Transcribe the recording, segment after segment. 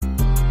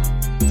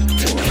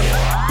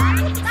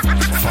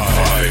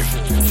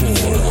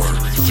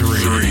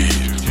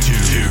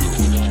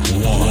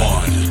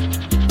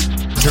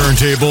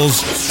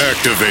Turntables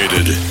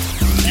activated.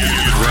 Get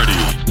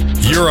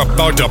ready. You're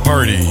about to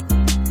party.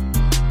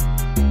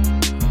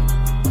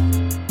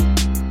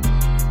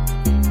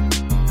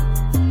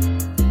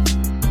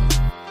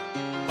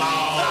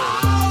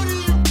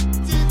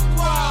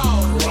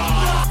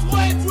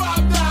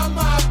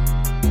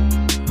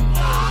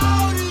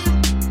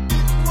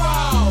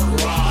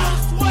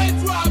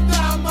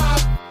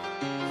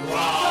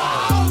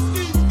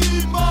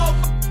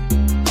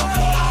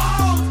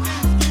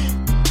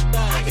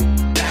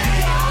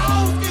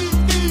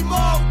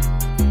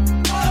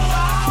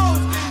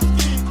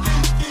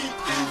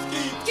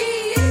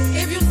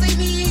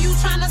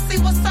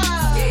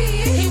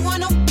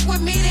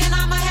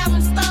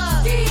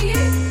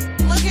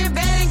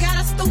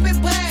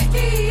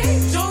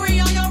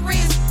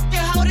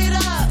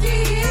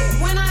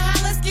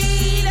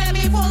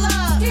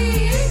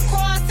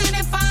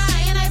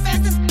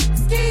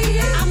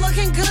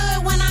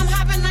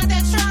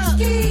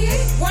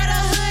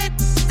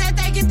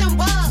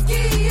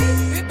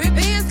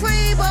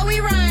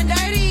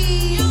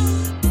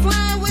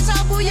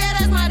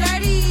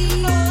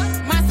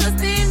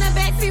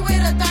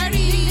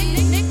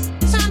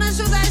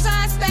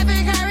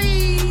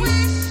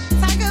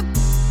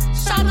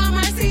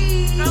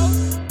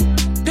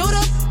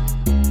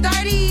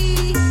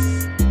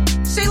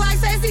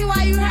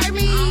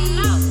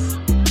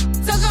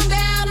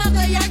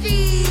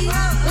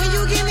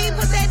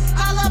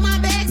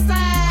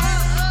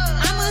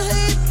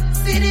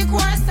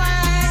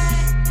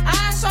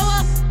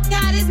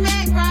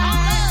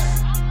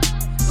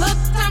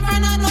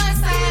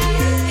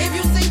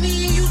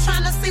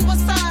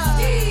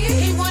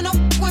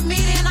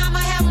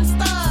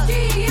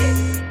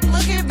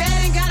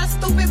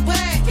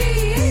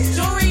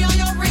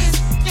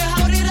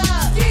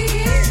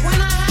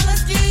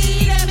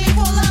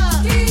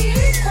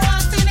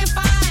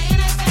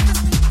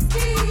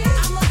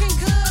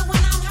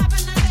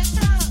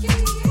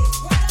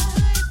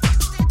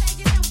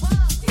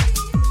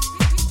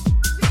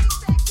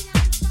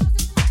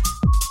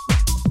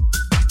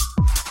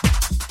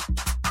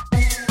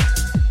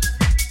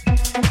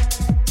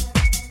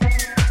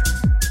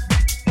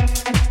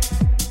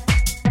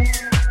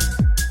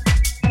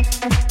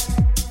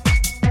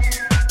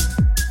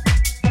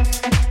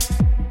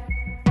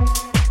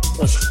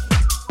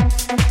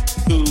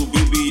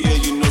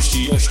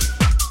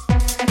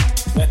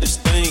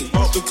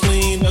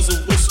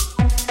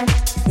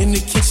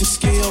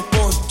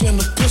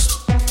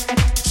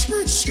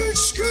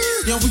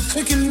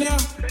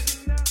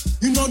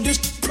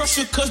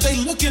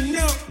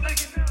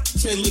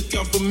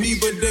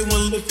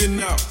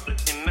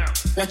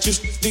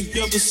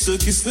 Together,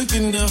 suckies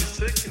looking now.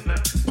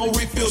 More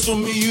refills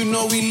from me, you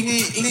know we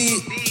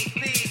lead.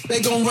 They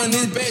gon' run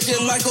this back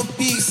just like a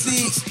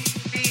PC.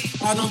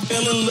 I done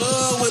fell in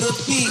love with a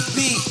beat.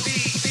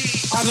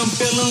 I done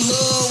fell in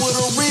love with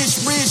a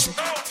rich.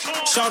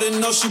 Shawty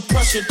know she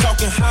pressure,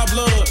 talking high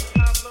blood.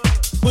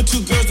 Put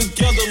two girls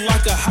together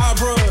like a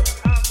hybrid.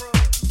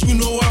 You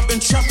know I've been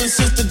trapping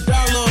since the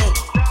dollar.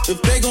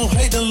 If they gon'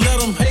 hate, then let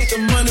them hate the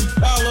money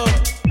dollar.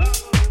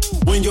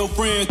 When your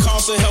friend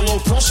calls, say hello,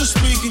 pressure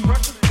speaking.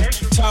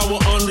 Tower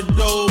on the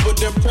door, but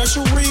that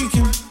pressure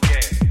reeking.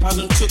 I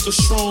done took a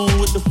strong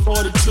with the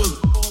 42.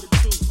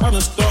 I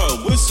done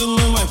started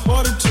whistling like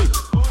 42.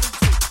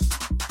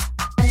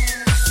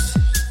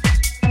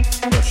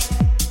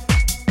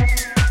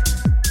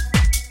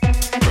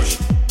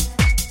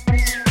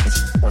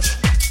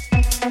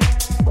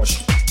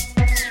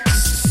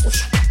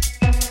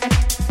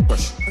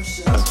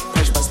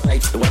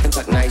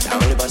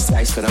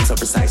 Cause I'm so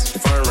precise, the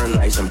phone run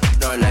lights, I'm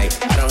all night.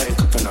 I don't hate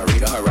cook for no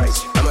read her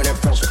rights. I'm on that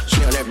pressure,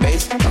 she on that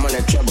bass, I'm on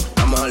that treble,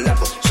 I'm on her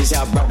level. She say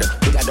I brought her,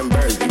 we got them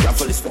birds, we rough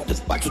full of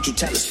feathers. Why can't you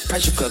tell us?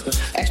 Pressure cooker,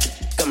 extra,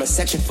 got my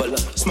section full of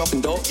smoking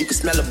dope, you can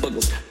smell the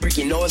boogers.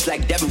 Breaking nose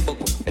like Devin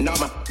Booker, and all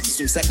my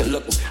some second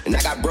lookers. And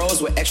I got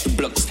bros with extra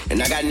blookers,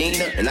 and I got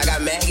Nina, and I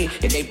got Maggie,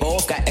 and they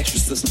both got extra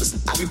sisters.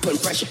 I be putting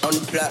pressure on the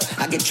plug,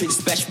 I get treated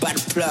special by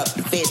the plug.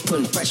 The feds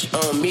putting pressure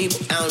on me,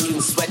 but I don't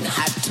even sweat in the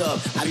hot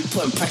tub. I be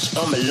putting pressure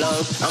on my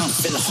lungs, I'ma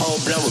fill a whole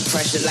blunt with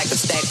pressure like a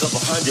stack of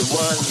 101.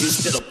 You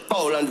still a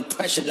fold under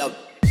pressure though.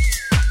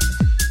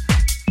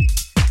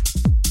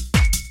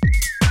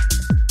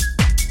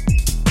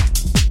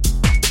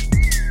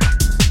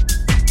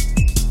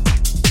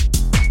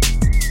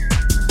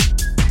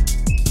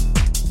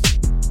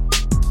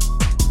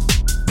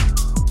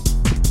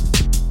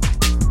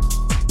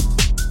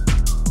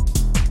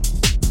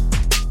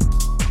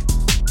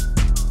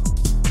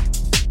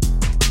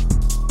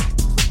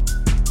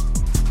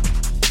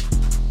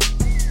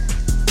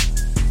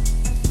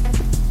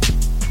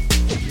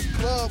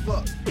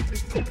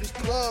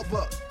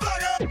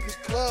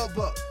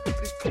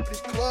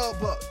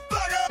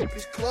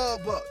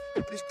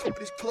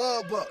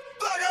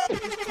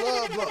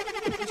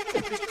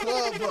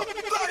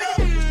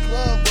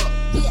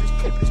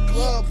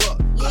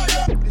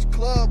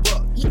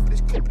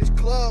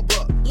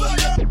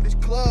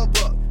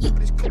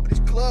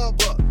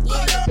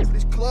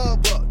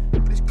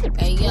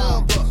 Hey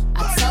yo,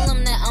 I tell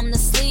them that I'm the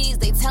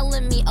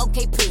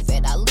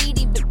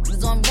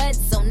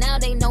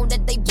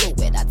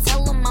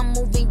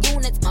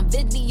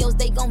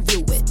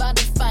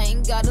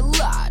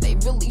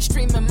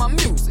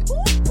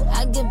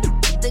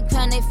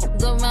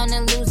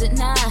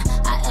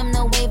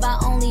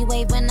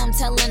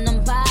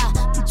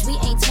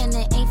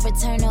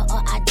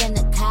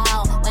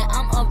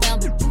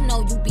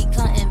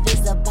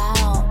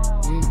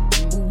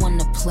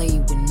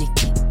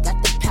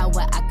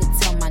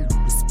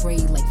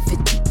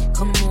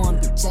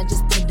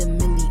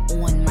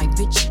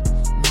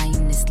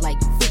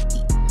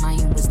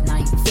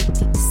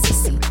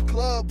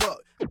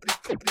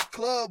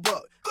club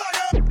up,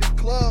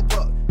 club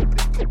up,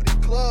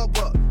 club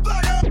up,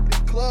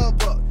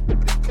 club up,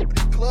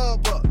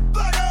 club up,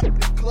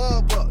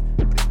 club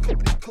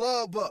up,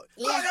 club up.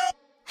 Yeah.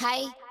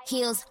 High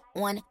heels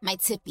on my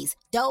tippies.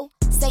 Dough,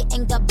 say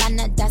ain't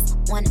Gabbana, that's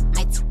on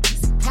my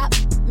tippies. Pop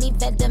me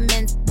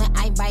vitamins when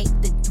I write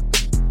the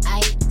doopie.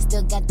 I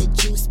still got the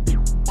juice,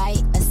 buy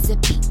a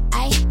sippy.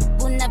 I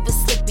will never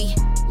slippy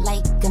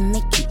like a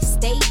Mickey.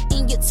 Stay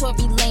in your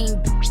Tory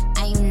lane,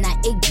 I am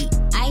not Iggy.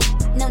 I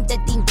know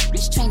that these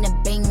bitches trying to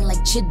bang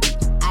like Chitty.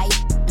 I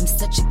am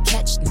such a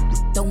catch,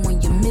 don't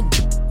want your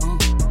middle.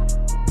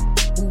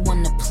 Who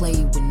wanna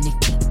play with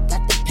Nicki?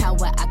 Got the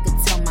power, I could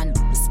tell my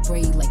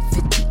spray like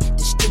 50.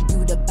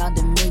 Distribute about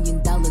 $1 million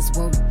worth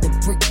of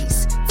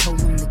brickies. Told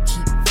him to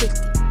keep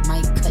 50,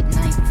 might cut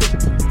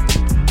 950.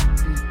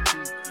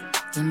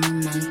 Give me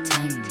my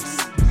timeless.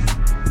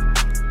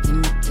 Give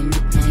me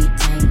my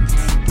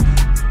timeless.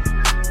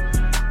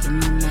 Give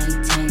me my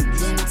timeless.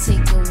 Then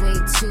take away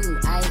 2,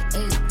 I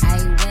ate, I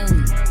win.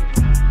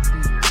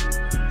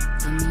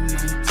 Give me my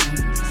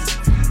timeless.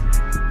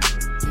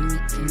 Give me my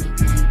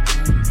timeless.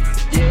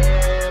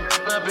 Yeah,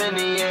 up in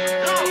the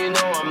air, you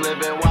know I'm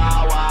living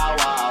wild, wild,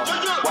 wild.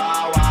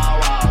 Wild, wild,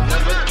 wild.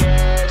 Never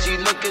care, she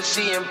lookin',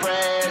 she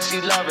impressed. She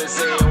love it,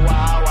 saying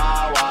wow,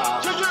 wow,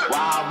 wow.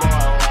 Wow, boy,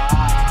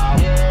 wow.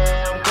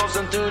 Yeah, I'm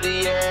coasting through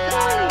the air.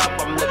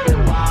 I'm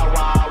living wild,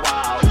 wild,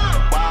 wild.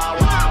 Wow,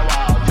 wow,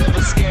 wow.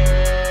 Never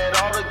scared,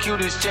 all the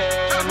cutest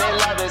chairs. And they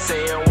love it,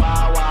 saying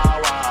wow, wow,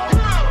 wow.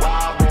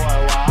 Wow, boy,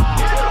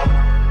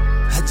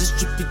 wow. I just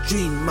tripped a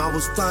dream, I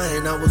was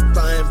flying,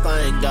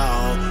 flying,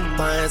 y'all.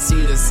 Flying,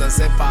 see the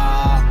sunset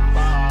fall.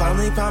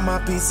 Finally found my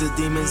piece of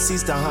demon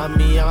seeds to haunt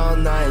me all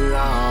night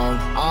long.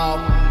 All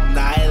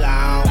night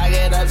long. I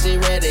get up, she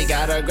ready,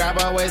 gotta grab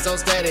her waist so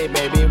steady.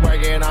 Baby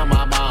working on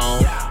my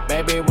bone,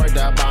 baby work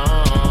the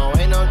bone.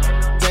 Ain't no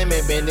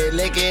timid, bend it,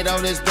 lick it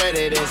on this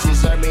pretty. Then she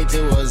served me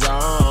to a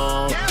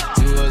zone,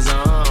 to a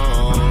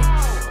zone.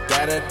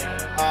 Got it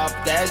off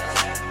that,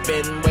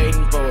 been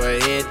waiting for a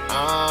hit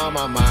on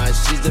my mind.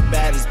 She's the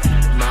baddest,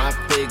 my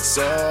pick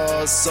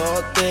so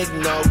thick.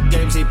 No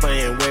games, she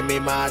playing with me,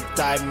 my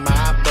type,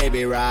 my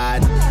baby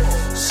ride.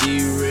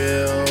 She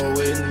real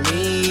with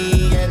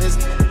me, and it's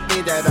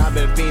me that I've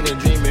been feeling,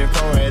 dreaming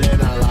for it.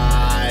 And I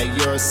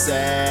like your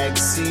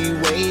sexy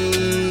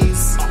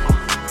ways,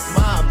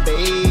 my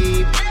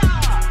babe.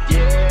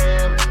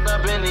 Yeah,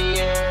 up in the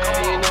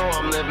air, you know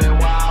I'm living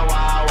wild,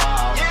 wild,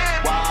 wild.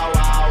 Wild,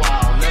 wild,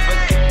 wild. Never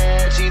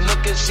care, she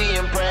lookin', she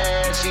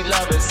impressed. She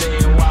love it,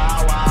 saying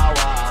wow, wow,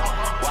 wow.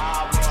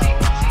 Wow, wow,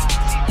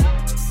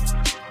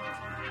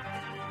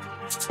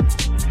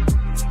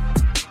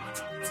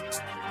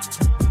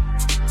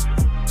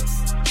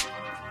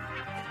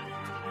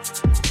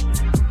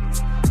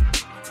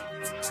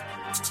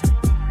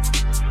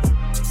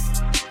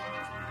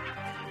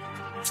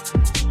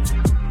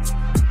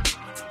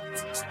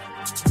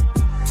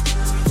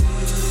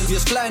 We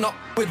was flying up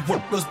with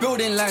what was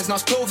building lines, now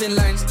it's clothing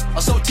lines.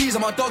 I sold teas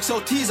and my dog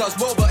sold teas as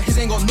well, but his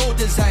ain't got no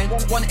design.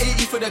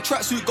 180 for the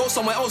tracksuit, go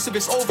somewhere else if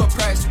it's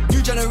overpriced.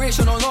 New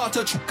generation don't know how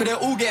to cause they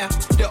all get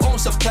their own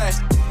supplies.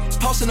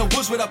 House in the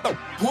woods with a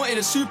wanted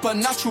a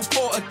supernatural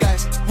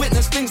poltergeist.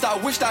 Witness things that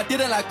I wished I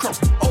didn't like crop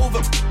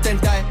over, then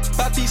die.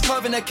 Bad beats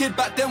curving a kid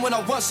back then when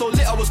I was so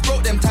lit I was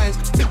broke them times.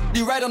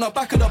 You ride on the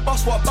back of the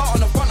bus, what about on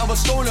the front of a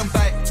stolen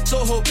bike?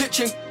 Soho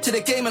pitching to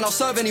the game and I'll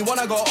serve anyone,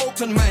 I got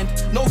open mind.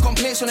 No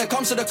complaints when it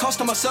comes to the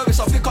customer service,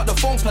 I'll pick up the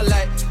phone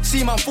polite.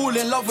 See man fall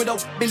in love with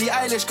a Billie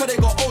Eilish cause they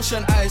got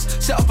ocean eyes.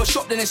 Set up a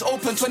shop then it's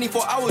open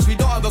 24 hours, we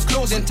don't have a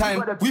closing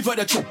time. We put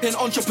the trip in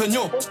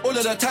entrepreneur. All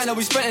of the time that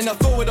we spent in the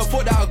field with the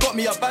thought that I got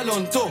me a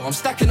Ballon d'Or. I'm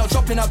stacking up,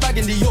 dropping a bag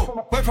in the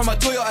York. Went from a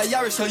Toyota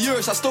Yaris to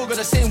Urus, I still got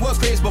the same work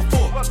rates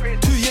before.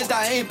 2 years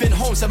that I ain't been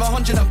home,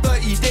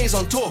 730 days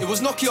on tour. It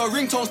was Nokia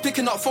ringtones,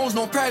 picking up phones,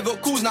 no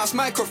private calls, now it's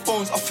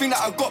microphones. I think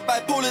that I got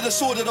bipolar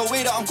disorder, the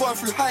way that I'm going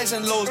through highs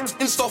and lows.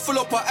 Insta full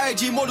up with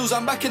IG models,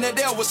 and back in the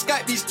day I was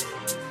Skype these.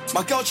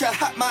 My girl try to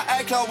hack my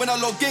iCloud when I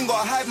log in,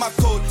 gotta hide my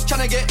code.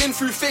 Tryna get in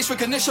through face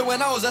recognition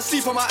when I was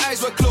asleep and my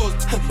eyes were closed.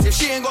 If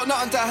she ain't got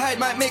nothing to hide,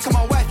 might make her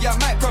my wife, yeah, I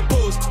might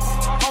propose.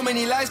 How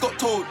many lies got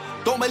told?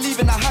 Don't believe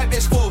in that hype,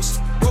 it's false.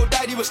 Bro,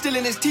 daddy was still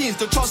in his teens,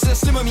 the chances are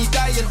slim of me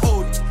dying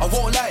old. I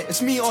won't lie,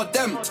 it's me or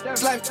them.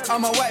 Slime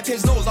on my wipe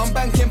his nose, I'm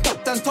banking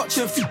pop and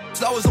touching feet.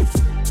 That was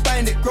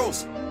buying it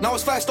gross. Now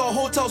it's 5-star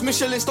hotels,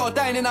 Michelin star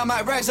dining, I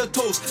might rise a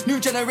toast. New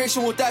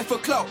generation will die for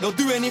clout, they'll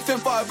do anything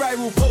for a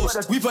viral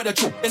post. We put the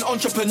trip in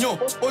entrepreneur.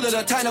 All of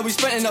the time that we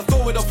spent in the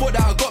field with the thought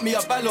that I got me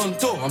a Ballon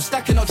d'Or. I'm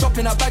stacking up,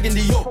 dropping a bag in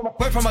the York.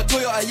 Went from a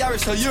Toyota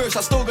Yaris to Urus,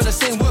 I still got the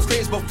same work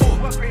rates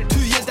before. 2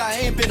 years that I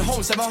ain't been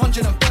home,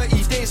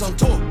 730 days on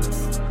tour.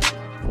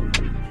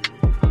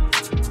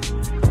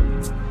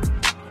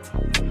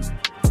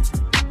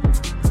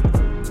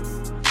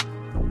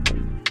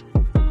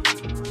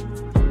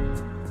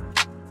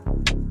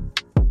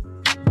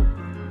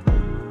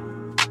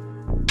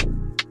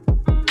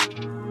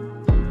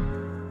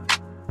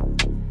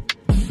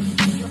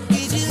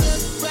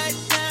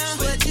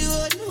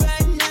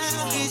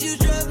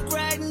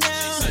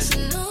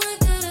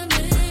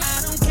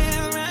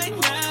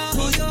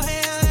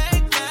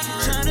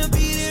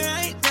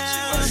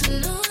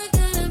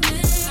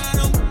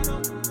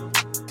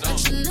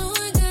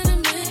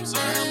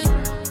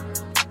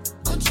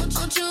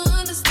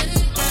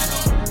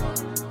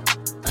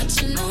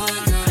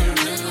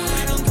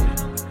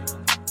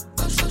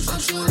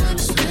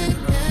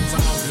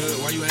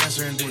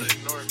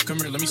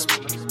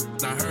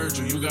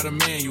 got a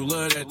man, you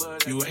love that.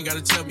 You ain't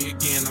gotta tell me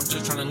again. I'm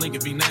just trying to link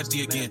and be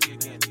nasty again.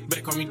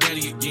 Back call me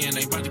daddy again.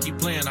 Ain't about to keep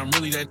playing. I'm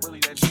really that.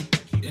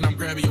 And I'm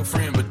grabbing your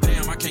friend, but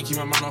damn, I can't keep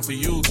my mind off of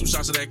you. 2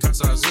 shots of that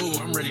Casa Azul.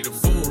 I'm ready to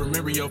fool.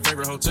 Remember your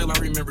favorite hotel. I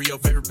remember your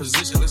favorite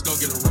position. Let's go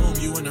get a room.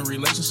 You in a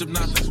relationship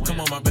now? Come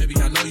on, my baby.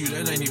 I know you.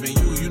 That ain't even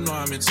you. You know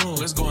I'm in tune.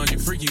 Let's go and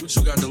get freaky. What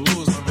you got to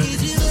lose, my baby?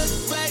 Is you up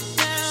right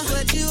now?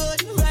 What you on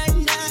right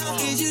now?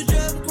 Is you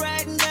drunk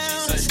right now?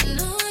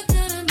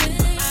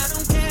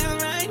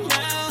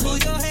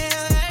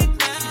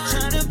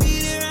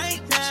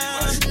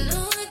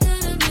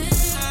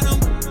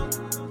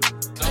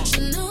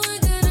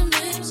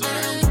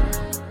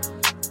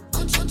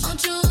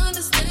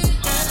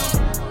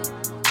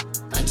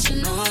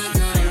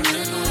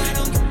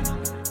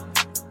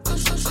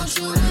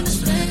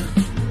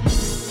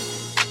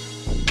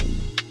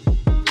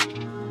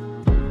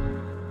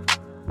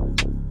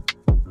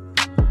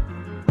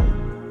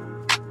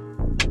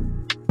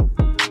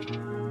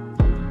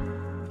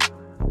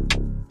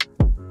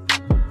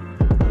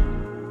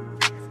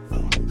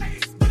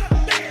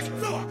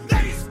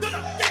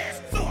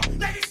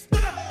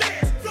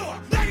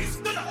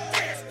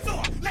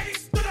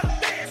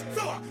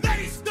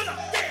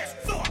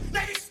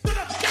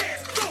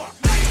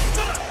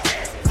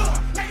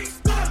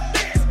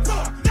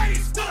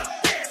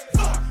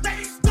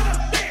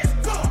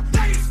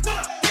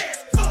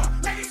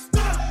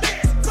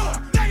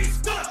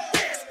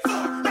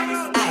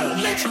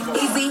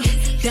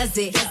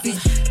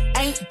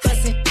 Ain't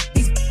bustin',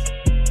 these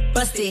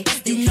busted.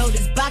 You know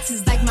this box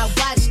is like my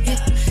watch,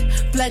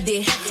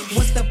 flooded.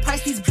 What's the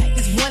price these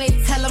bitches want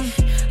it? Tell them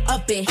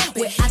up it.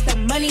 Without the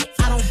money,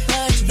 I don't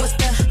budge. What's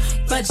the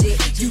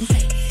budget? You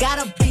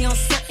gotta be on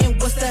something.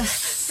 What's the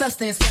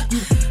substance?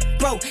 You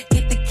broke,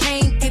 get the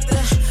cane, get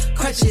the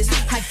crutches.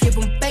 I give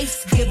them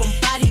face, give them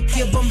body,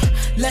 give them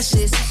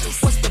luscious.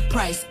 What's the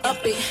price?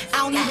 Up it. I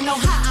don't even know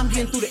how I'm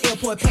getting through the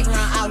airport, packing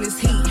around all this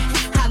heat.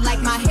 I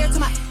like my hair to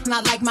my, and I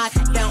like my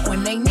down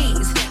on their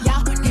knees.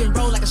 Y'all getting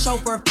rolled like a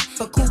chauffeur,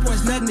 for cool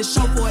points, nothing to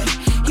show for it.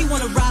 He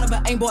wanna ride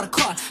but ain't bought a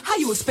car. How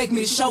you expect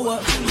me to show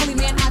up? Holy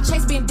man, I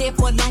chase been dead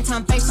for a long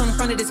time, face on the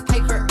front of this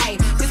paper. Ayy,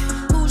 this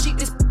bougie,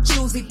 this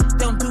choosy,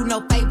 don't do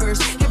no favors.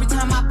 Every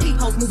time I peep,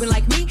 hoes moving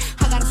like me,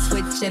 I gotta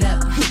switch it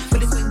up. But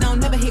this week don't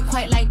never hit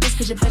quite like this,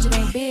 cause your budget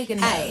ain't big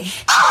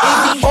enough.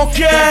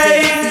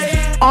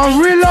 Okay,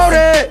 I'm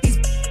reloaded.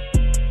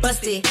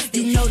 Busted,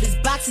 you know this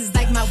box is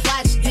like my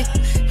watch,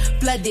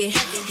 flooded.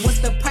 What's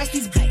the price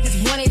these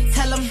bitches want it?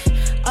 Tell them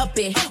up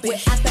it.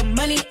 Without the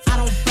money, I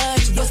don't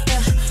budge. What's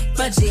the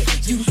budget?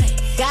 You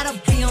gotta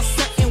be on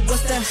something.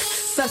 What's the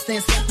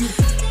substance? You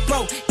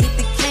broke, get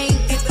the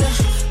cane, get the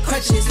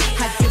crutches.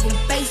 I give them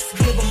face,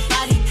 give them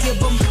body, give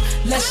them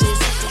luscious.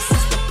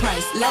 What's the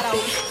price? Love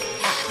it.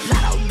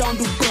 Lotto don't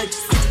do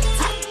budgets.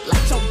 Top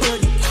like your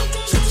buddy.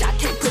 I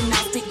can't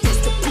pronounce it.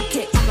 It's the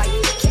Phuket. I'm like,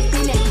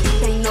 keeping it.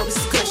 They know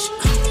this cushion.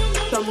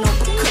 Don't know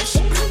the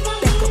cushion.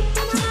 Back up,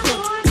 you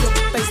broke. Your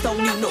face don't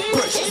need no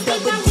brush.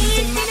 Double D's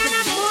in my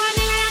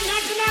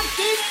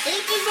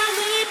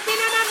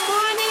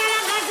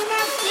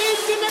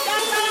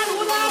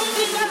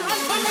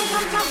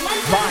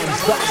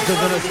Rhymes faster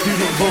than a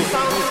student book,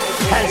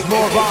 has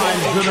more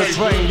rhymes than a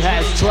train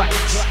has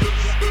tracks.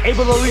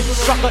 Able to reach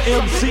sucker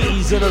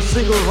MCs in a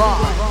single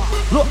rhyme.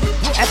 Look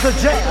at the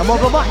jam of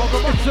the mic,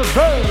 it's a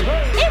verb.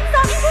 It's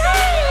a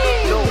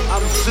verb. Yo,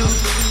 I'm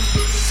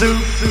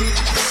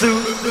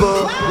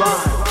super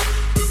rhyme.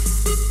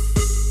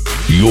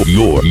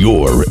 You're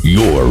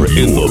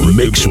in the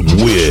mix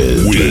with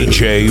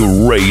DJ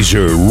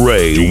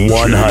Razorray100.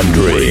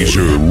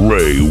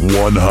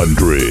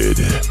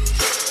 Razorray100.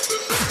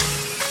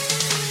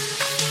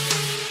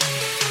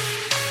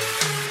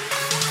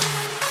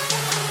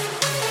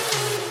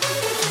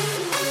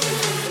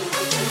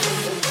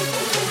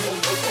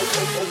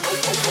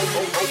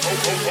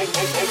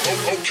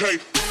 Okay.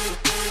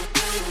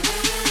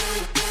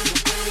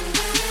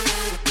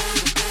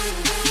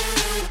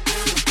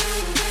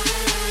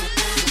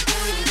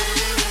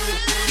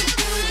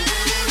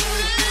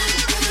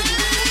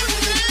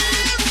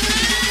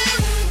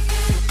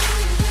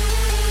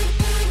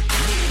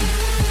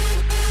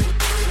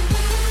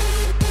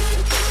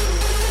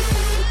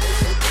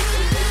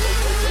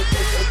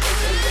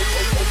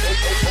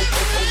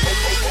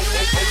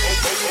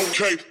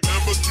 Okay,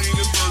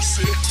 Lamborghini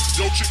Mercy,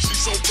 yo chick she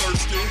so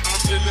thirsty.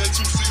 I'm in that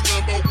 2C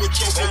Lambo with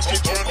your bitch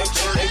get trying to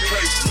turn.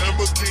 Okay,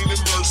 Lamborghini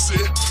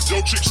Mercy, yo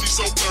chick she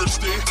so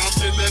thirsty. I'm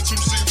in that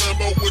 2C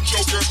Lambo with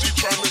your girl she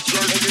trying to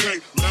jerk. Okay,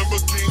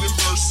 Lamborghini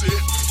Mercy,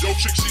 yo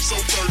chick she so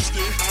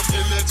thirsty. I'm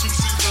in that 2C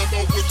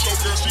Lambo with your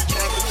girl she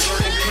trying to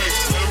jerk. Okay,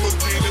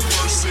 Lamborghini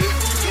Mercy,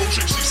 yo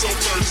chick she so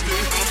thirsty.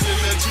 I'm in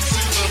that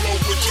 2C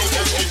Lambo with your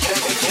girl she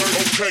trying to jerk.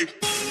 Okay.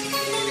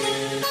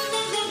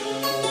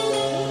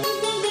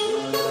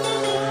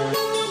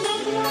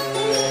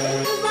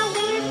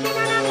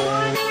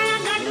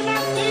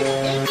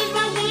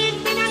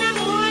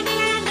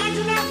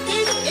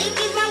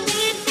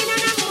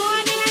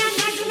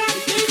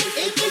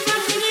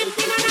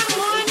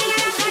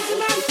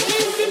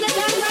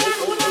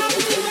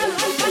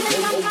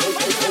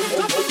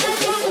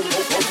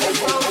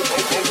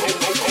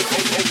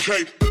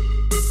 Okay.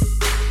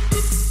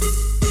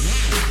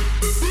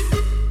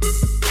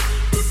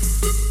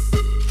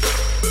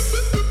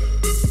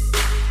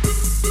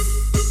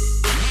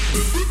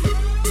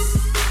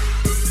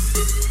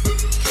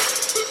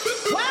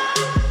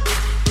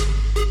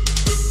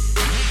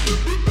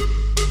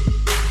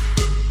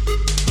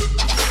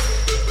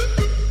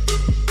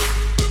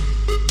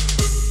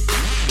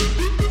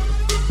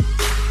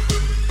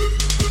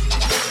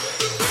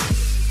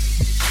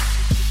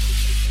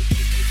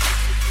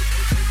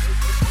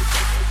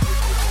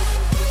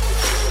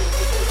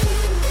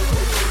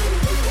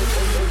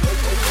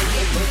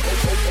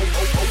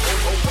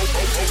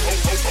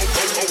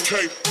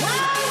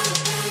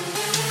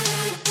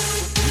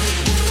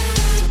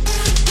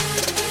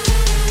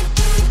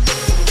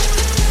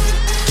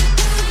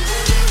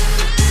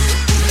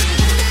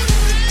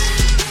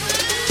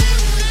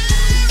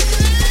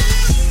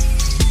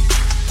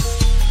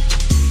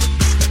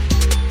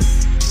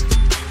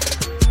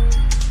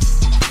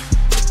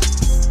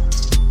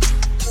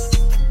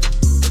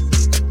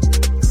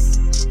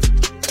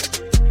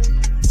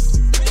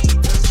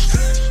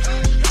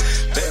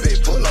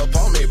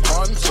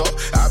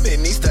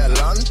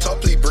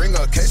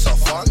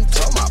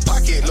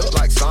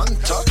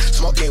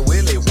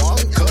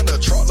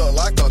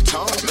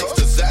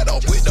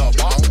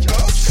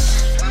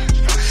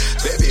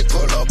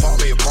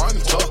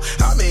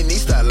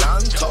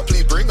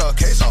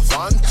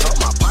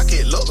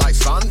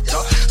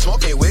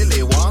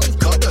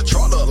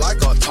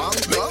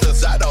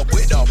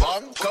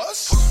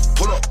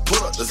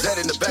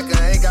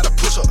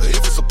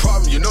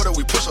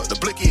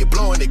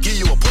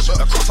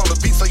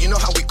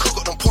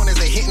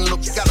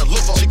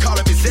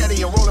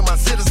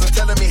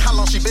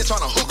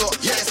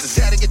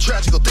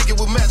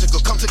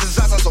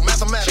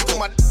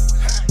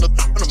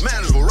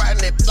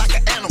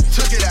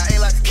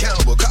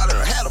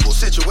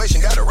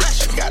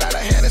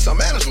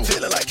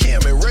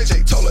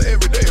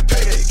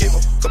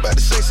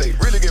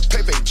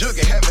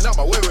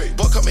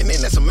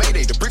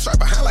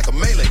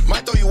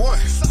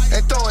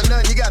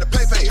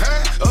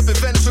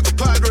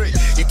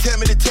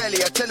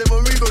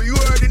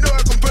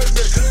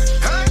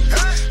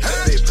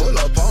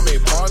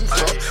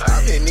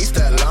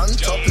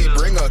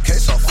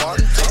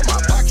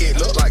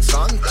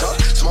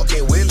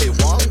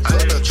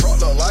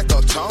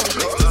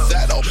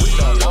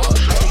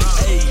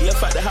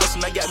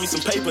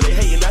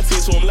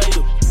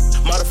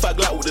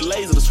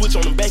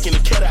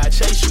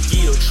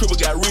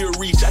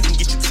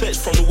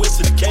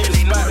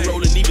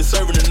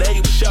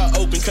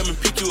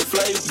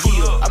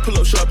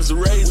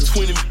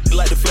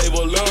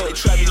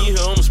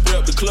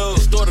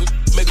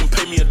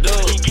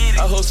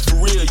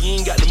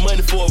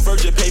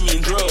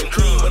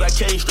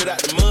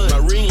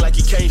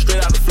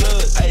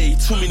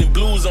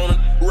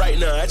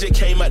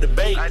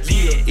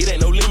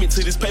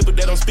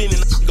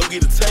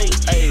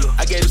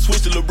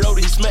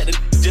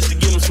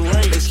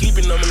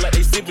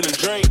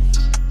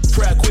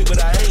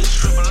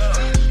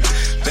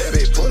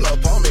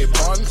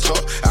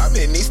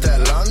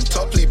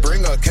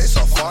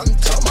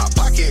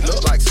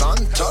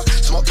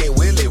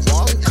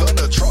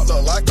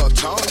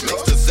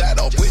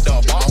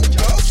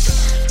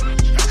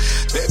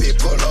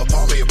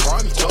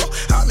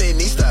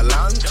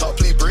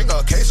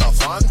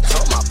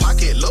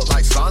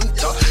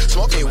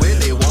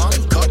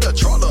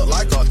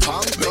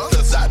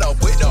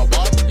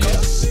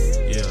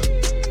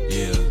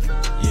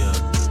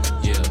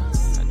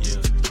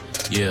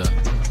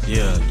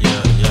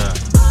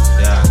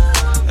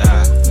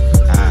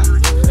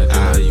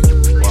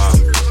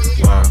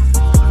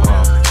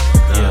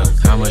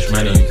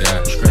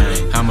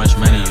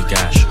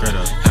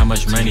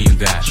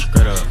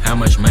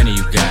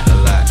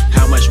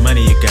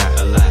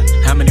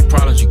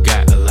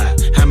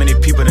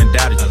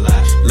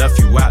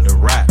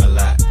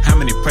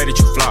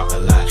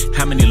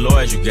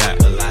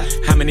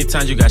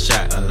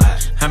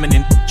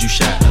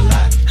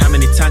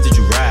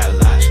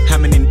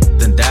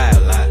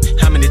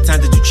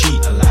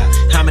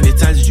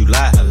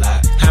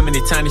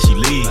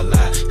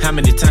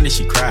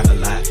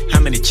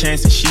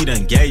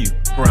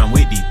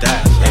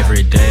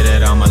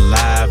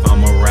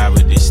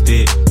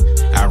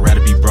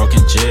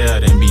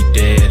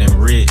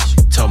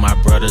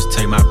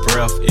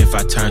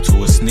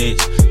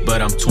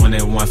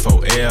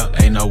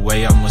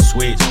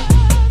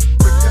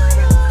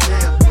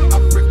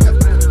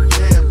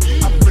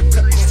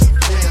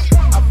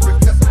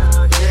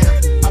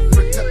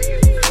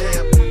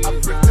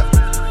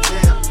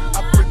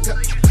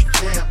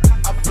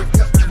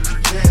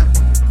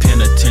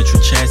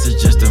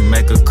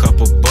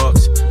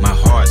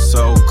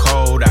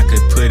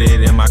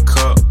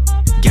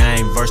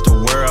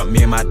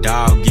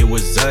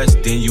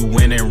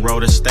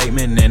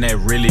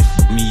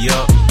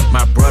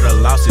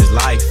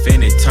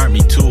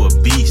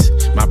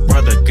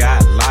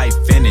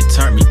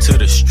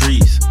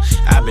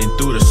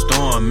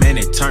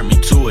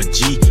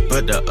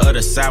 But the the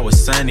other side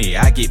was sunny.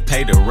 I get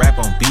paid to rap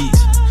on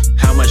beats.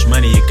 How much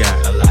money you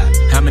got? A lot.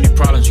 How many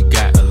problems you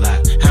got? A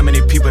lot. How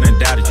many people done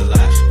doubted you? A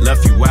lot.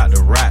 Left you out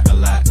to rap? A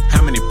lot.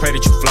 How many pray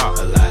that you flop?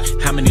 A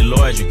lot. How many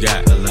lawyers you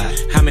got? A lot.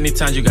 How many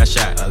times you got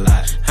shot? A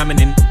lot. How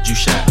many you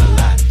shot? A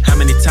lot. How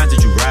many times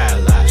did you ride? A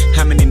lot.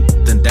 How many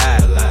done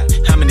died? A lot.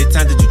 How many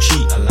times did you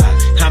cheat? A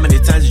lot. How many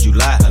times did you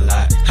lie? A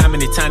lot. How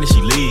many times did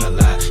she leave? A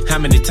lot. How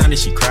many times did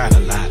she cry? A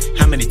lot.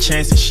 How many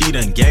chances she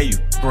done gave you?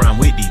 Around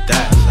with these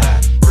thighs? A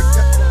lot.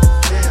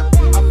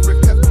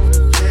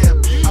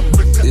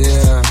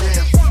 Yeah.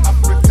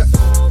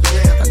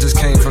 I just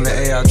came from the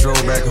A. I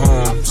drove back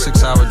home.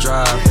 6-hour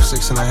drive,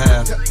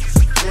 6.5.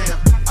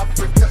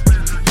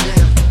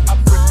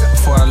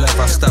 Before I left,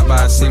 I stopped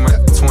by and seen my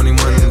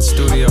 21 in the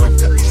studio.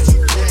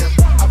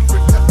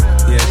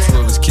 Yeah, 2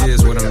 of his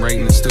kids with him right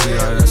in the studio.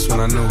 That's when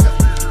I knew.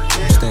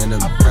 Stand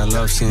up. I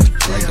love seeing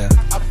like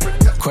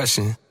that.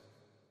 Question.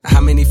 How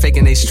many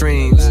faking they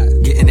streams?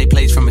 Getting they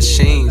plays from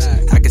machines.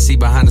 I can see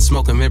behind the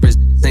smoke and mirrors.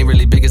 Ain't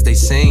really big as they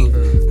seem.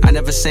 I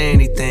never say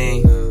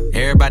anything.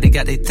 Everybody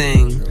got their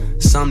thing.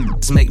 Some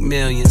niggas make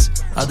millions,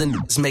 other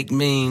niggas make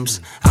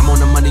memes. I'm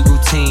on a money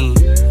routine.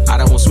 I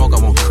don't want smoke,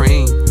 I want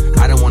cream.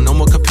 I don't want no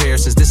more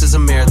comparisons. This is a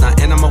marathon,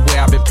 and I'm aware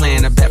I've been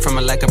playing a bet from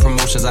a lack of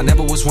promotions. I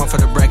never was one for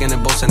the bragging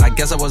and boasting. I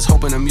guess I was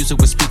hoping the music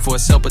would speak for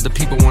itself, but the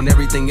people want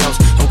everything else.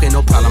 Okay,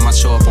 no problem, I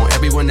show up on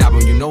every one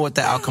album. You know what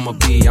the outcome will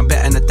be. I'm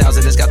betting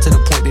 1,000. It's got to the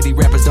point that these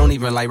rappers don't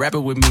even like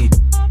rapping with me.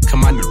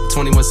 Come on,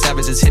 21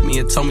 Savage just hit me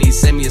and told me he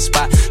sent me a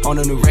spot on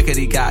a new record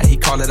he got. He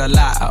called it a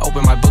lie. I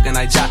opened my book and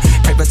I jot.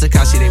 Paper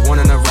Takashi, they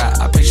wanting a rap.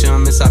 I picture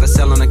him inside a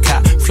cell on a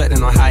cot,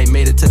 reflecting on how he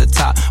made it to the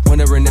top,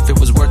 wondering if it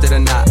was worth it or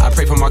not. I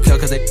pray for Markel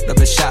cause they up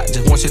a shot.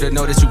 Just want you to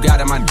know that you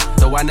got it, my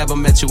though I never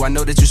met you, I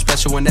know that you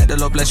special and that the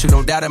Lord bless you,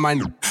 don't doubt it, my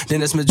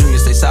Dennis Smith Jr.,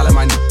 stay solid,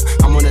 my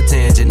I'm on a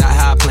tangent, not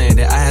how I planned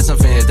it. I had some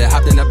fans that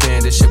hopped in a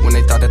band and shit when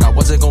they thought that I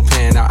wasn't gon'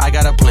 pan. Now I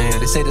got a plan.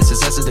 They say the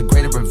success is the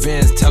greater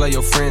revenge. Tell all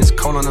your friends,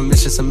 call on a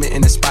mission,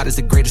 submitting the spot is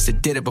the greatest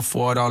that did it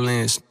before it all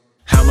ends.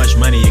 How much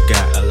money you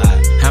got? A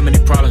lot. How many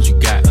problems you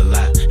got? A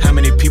lot. How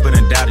many people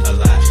done doubted you? A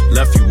lot.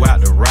 Left you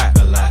out to rap?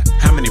 A lot.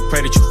 How many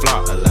pray that you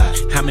flop? A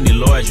lot. How many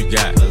lawyers you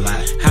got? A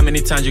lot. How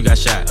many times you got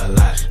shot? A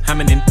lot. How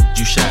many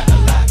you shot? A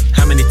lot.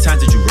 How many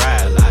times did you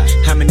ride? A lot.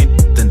 How many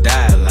done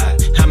died? A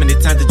lot. How many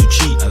times did you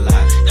cheat? A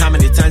lot. How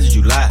many times did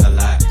you lie? A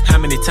lot. How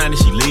many times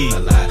did she leave? A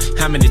lot.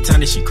 How many times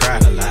did she cry?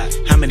 A lot.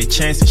 How many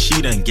chances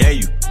she done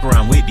gave you?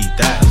 Around with these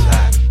thighs? A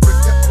lot.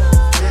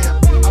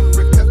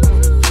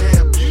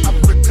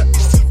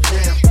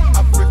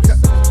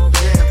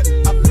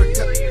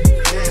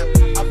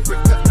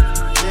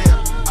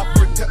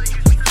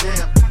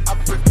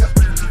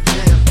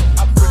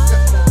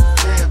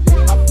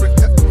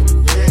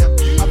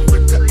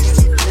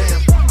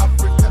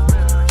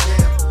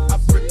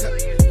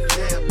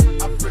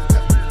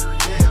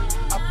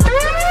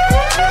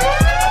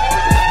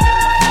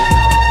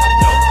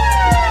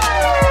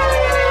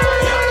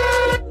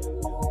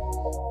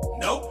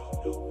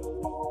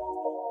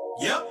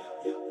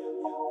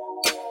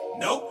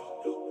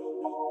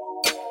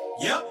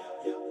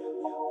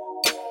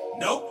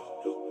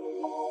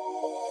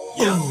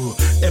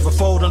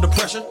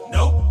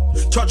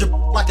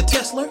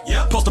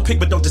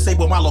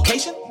 My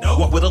location? No.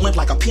 Walk with a limp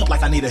like a pimp,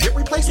 like I need a hip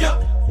replacement?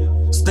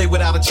 Yeah. Stay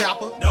without a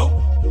chopper?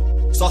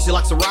 No. Saucy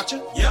like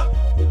sriracha? Yeah.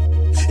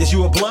 Is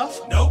you a bluff?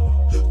 No.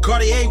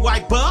 Cartier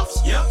white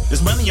buffs? Yeah.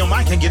 This money on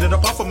mine can't get it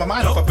up off of my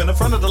mind. Up in the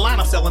front of the line,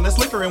 I'm selling this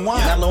liquor and wine.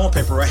 Yeah. Got low on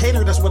paper, a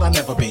hater, that's what I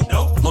never been.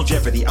 No.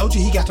 Longevity, OG,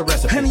 he got the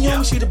recipe. Honey, on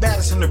me, she the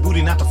baddest in her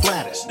booty, not the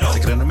flattest. No.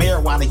 Thicker than the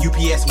marijuana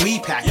UPS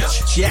weed package.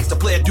 Yeah. She asked the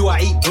player, do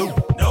I eat boo?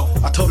 No.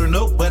 I told her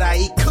no, but I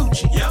eat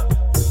coochie. Yeah.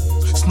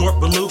 Snort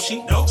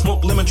Belushi, no.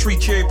 Smoke lemon tree,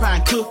 cherry pie,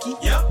 and cookie.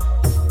 Yeah.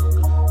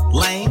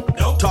 Lame,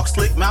 no. Talk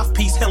slick,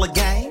 mouthpiece, hella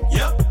game.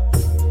 Yeah.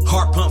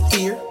 Heart pump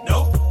fear,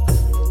 no.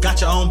 Got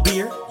your own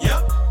beer.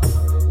 Yeah.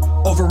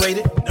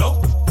 Overrated,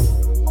 no.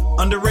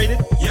 Underrated,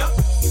 yeah.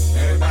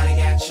 Everybody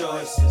got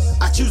choices.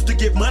 I choose to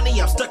get money,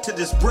 I'm stuck to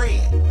this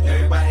bread.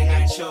 Everybody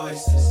got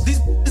choices. These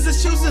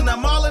is choosing,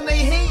 I'm all in their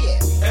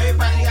head.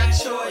 Everybody got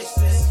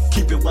choices.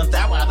 Keep it 1,000,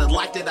 I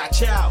like that I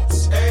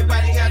chose.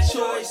 Everybody got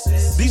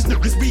choices. These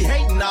niggas be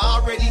hating, I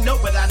already know,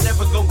 but I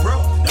never go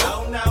broke.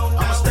 No,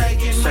 I'ma stay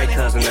getting money. Say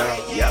cousin,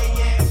 yep.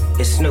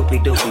 It's Snoopy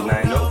Doopy,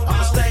 man. No.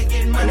 I'ma stay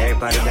getting money. And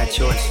everybody got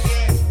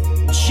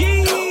choices.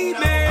 G-Man.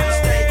 I'ma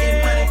stay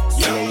getting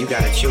money. And then you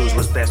gotta choose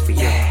what's best for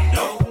you.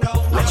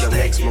 Let your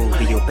next move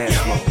be your best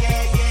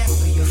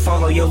move.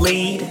 Follow your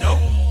lead.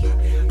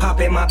 Pop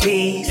in my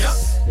peas.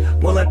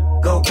 Will I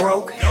go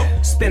broke?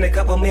 Spend a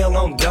couple mil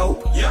on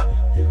dope.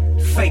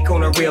 Fake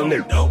on a real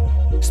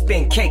nigga.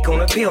 Spend cake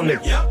on a pill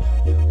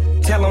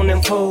nigga. Tell on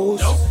them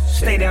fools.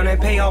 Stay down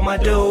and pay all my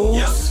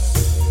dues.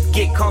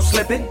 Get caught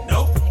slipping.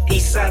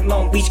 East side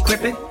Long Beach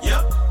crippin'.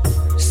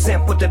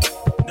 Simp with the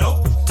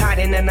tied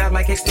in and out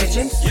like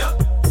extensions.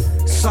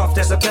 Soft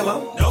as a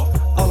pillow.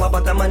 All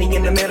about the money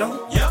in the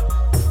middle.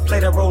 Play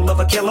the role of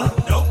a killer.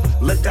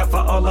 Looked out for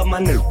all of my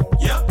new.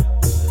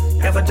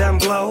 Ever done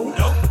blow?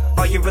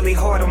 Are you really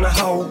hard on the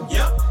hoe?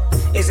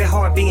 Is it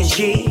hard being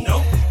G?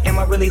 Am I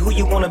I really who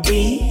you wanna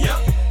be? Yep.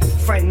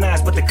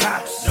 Fraternize with the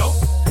cops. Nope.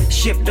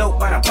 Ship dope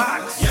by the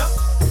box. Yep.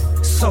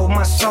 Sold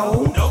my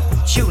soul. Nope.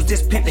 Choose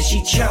this pimp that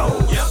she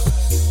chose. Yep.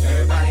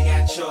 Everybody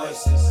got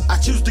choices. I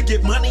choose to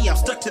get money, I'm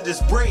stuck to this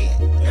bread.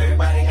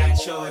 Everybody got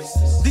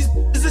choices. These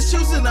is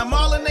choosing, I'm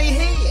all in their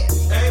head.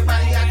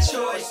 Everybody got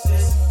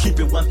choices.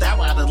 Keep it 1,000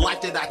 out of the life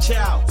that I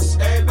chose.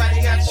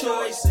 Everybody got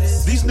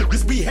choices. These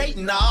niggas be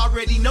hating, I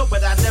already know,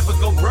 but I never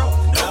go broke.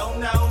 No.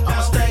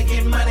 I'ma stay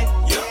getting money.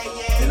 Yeah.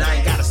 And I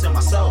ain't gotta sell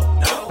my soul.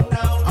 No.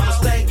 I'ma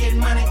stay getting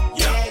money.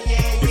 Yeah.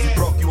 If you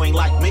broke, you ain't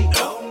like me.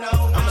 No.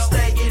 I'ma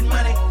stay getting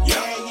money.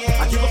 Yeah.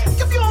 I give a fuck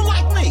if you don't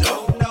like me.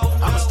 No.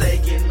 I'ma stay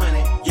getting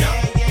money. Yeah.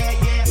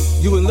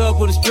 You in love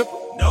with a stripper?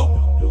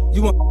 No.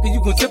 You want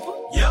you gon' tip her?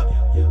 Yeah.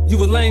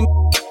 You a lame?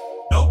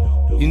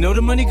 No. You know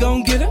the money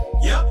gon' get her?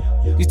 Yeah.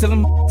 You tell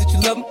them that you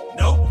love them?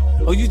 No.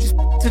 Or you just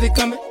till they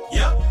coming?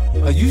 Yeah.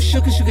 Are you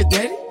sugar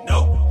daddy?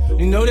 No.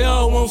 You know they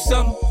all want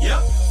something?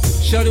 Yeah.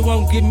 Shorty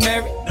won't get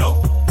married?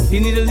 No. You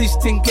need at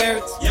least 10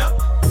 carats? Yeah.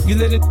 You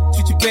let it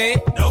treat you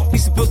bad? No. He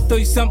supposed to throw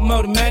you something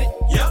automatic?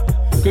 Yeah.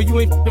 Girl, you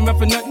ain't f***ing around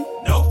for nothing?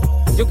 No.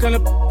 Your kind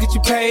of get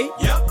you paid?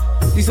 Yeah.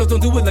 These hoes don't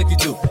do it like you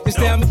do. This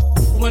time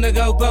wanna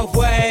go both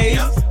ways.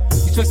 Yeah.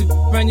 You trust it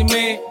around your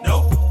man?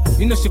 No.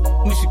 You know she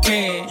when she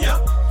can. Yeah.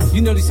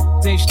 You know these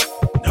ain't shit.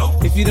 No.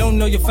 If you don't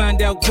know, you'll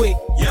find out quick.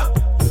 Yeah.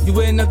 You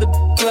wear another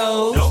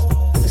clothes. No.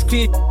 It's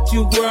clear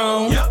you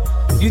grown. Yeah.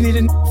 You need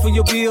a for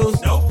your bills.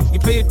 No. You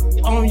pay it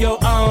on your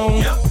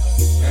own. Yeah.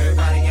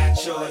 Everybody got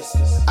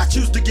choices. I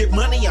choose to get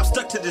money, I'm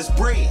stuck to this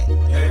bread.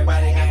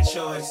 Everybody got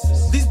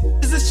choices. These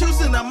is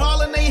choosing, I'm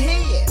all in their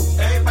head.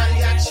 Everybody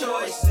got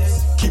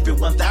choices. Keep it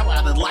 1,000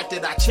 out of the life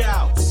that I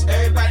chose.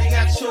 Everybody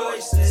got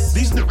choices.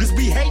 These niggas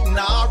be hating,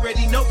 I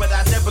already know, but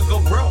I never go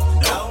broke.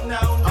 No.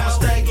 I'ma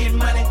stay getting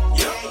money.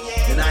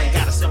 Yeah. And I ain't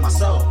gotta sell my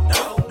soul.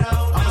 No.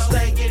 I'ma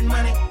stay getting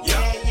money.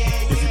 Yeah.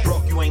 If you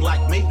broke, you ain't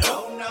like me.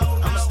 No.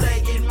 I'ma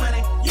stay getting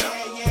money.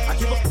 Yeah. I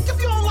give a fuck if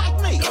you don't like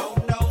me.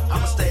 No.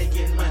 I'ma stay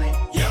getting money.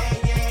 Yeah.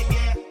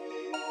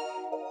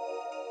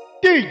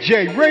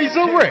 DJ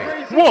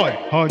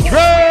Razorray100.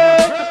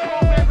 This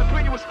program to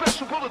bring you a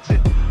special bulletin.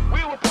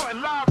 We are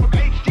reporting live from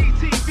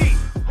HGTV,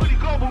 Hoodie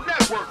Global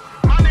Network.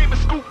 My name is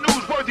Scoop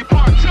Newsworthy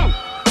Part 2.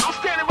 I'm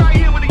standing right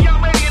here with a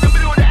young lady in the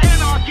middle of the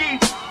anarchy.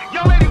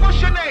 Young lady, what's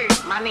your name?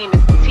 My name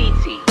is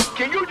TT.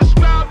 Can you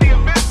describe the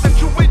events that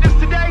you witnessed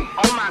today?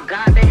 Oh my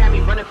God, they had me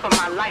running for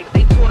my life.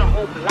 They tore the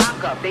whole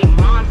block up. They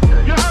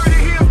monsters. You heard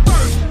it here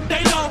first.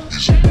 They know.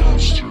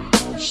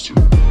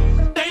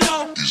 They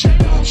know.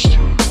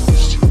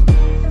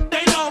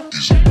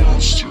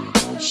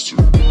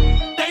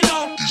 They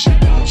know.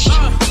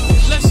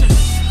 Listen,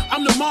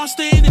 I'm the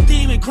monster and the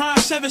demon,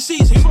 grind 7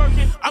 seasons.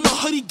 I'm a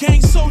hoodie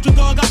gang soldier,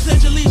 dog, I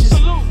pledge allegiance.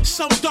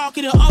 Some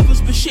darker than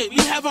others, but shit, we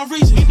have our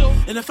reasons.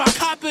 And if I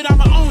cop it,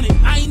 I'ma own it,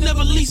 I ain't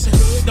never leasing.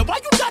 Now why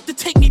you got to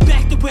take me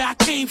back to where I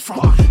came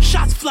from?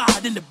 Shots fly,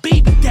 then the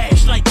baby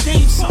dash like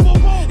Dame some.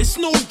 It's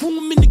no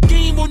room in the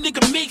game, or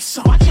nigga make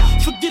some.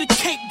 Forget a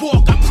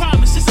cakewalk, I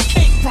promise it's a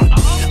cake run.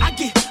 I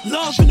get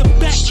love in the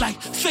back like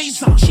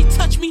Faison. She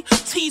touch me,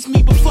 tease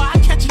me before I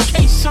catch a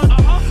case, son.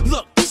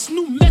 Look, this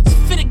new Mets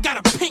fitted got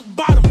a pink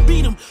bottom,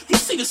 beat him. You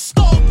see the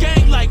Skull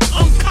Gang like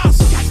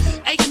Casa.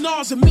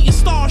 A&Rs and me and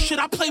stars, shit,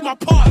 I play my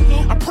part.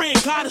 I pray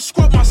God to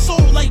scrub my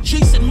soul like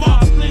Jason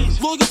Mars.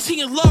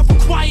 Loyalty and love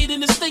required in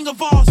this thing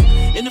of ours.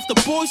 And if the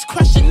boys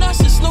question us,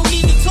 it's no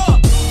need to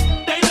talk.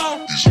 They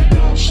know. They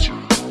know.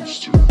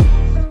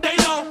 They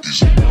know.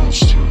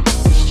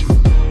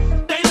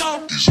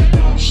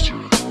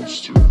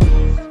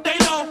 They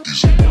know.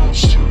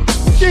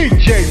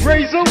 DJ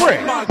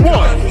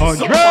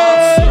Razorray100.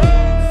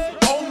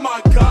 Oh my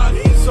God,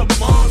 he's a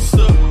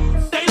monster.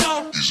 They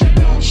know.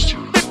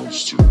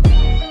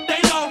 They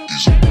know.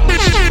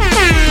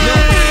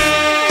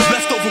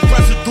 Leftover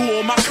residue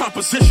on my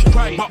composition.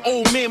 My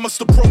old man must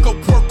have broke up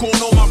work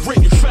on all my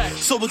written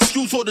facts. So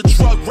excuse all the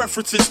drug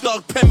references,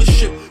 thug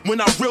penmanship.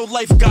 When our real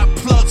life got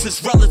plugs,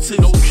 it's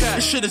relative.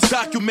 This shit is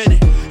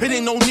documented. It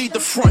ain't no need to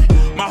front.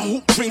 My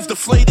hoop dreams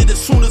deflated as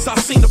soon as I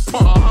seen the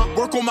pump.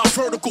 Work on my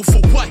vertical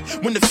for what?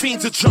 When the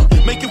fiends are jump.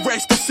 Making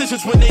rash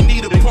decisions when they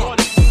need a pump.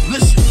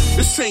 Listen,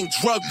 this ain't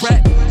drug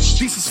rap.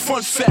 These is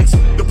fun facts.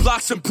 The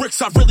blocks and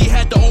bricks, I really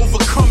had to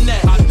overcome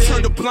that. I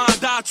turned a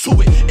blind eye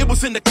to it. It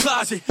was in the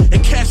closet,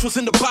 and cash was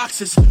in the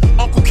boxes.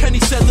 Uncle Kenny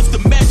said, lift the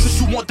mattress,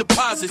 you want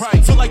deposits.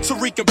 Feel like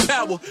Tariq and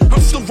Power,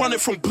 I'm still running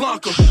from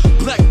Blanca.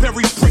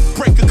 Blackberry brick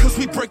breaker, cause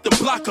we break the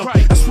block up.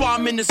 That's why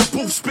I'm in this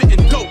booth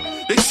spitting dope.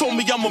 They told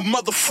me I'm a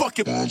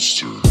motherfucking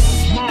monster.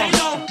 They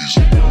know.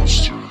 They know.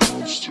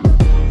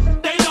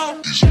 They know.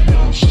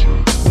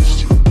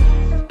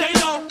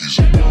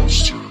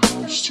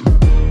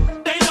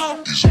 They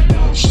know.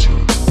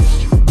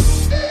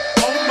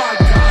 Oh my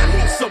God,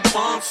 he's a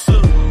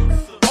monster.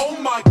 Oh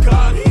my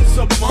God, he's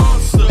a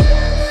monster.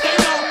 They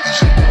know.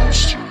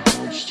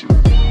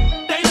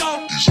 They know.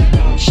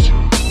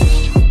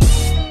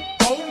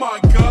 Oh my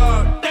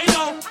God. They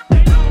know.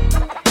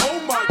 Oh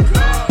my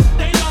God.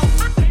 They know.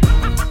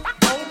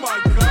 Oh my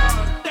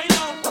God. They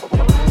know.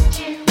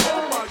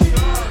 Oh my God.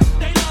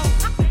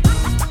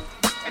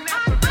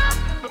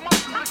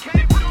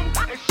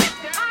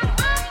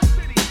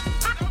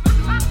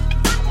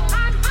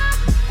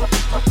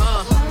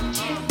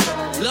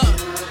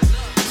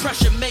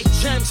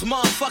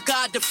 I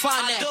gotta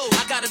define that.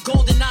 I got a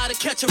golden eye to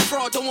catch a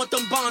fraud, don't want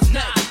them bonds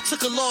now.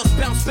 Took a loss,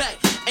 bounce back.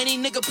 Any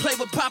nigga play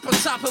with pop on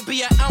top, he'll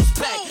be an ounce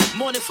pack.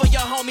 Morning for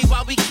your homie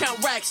while we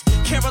count racks.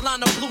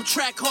 Carolina blue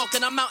track hawk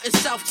and I'm out in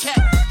South Cat.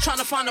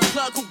 Tryna find a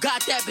plug who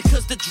got that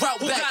because the drought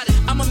back.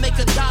 I'ma make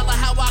 $1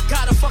 how I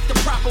gotta fuck the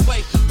proper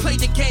way. Play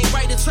the game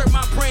right, insert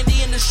my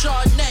brandy in the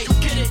Chardonnay. You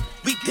get it?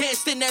 We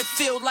danced in that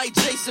field like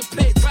Jason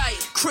Pitts. Right.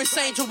 Chris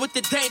Angel with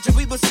the danger,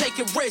 we was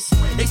taking risks.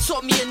 They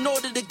taught me in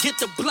order to get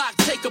the block,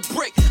 take a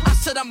brick. I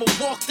said I'ma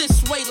walk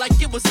this way like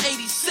it was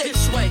 86.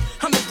 This way,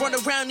 I'ma run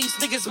around these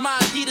niggas, my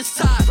Adidas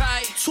tie.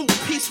 Right.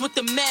 2-piece with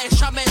the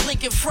mash, I'm at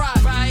Lincoln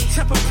Fried. Right.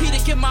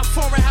 Tempur-Pedic in my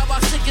foreign, how I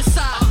sink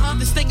inside.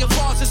 This thing of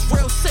ours is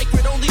real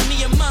sacred, only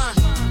me and mine.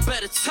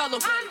 Better tell them,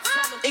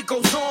 it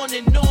goes on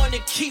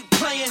and keep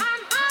playing.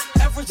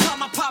 Every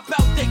time I pop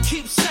out, they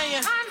keep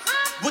saying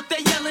what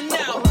they yelling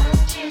now.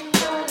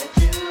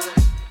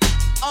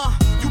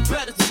 You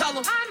better tell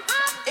them,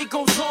 it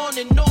goes on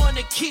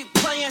and keep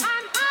playing.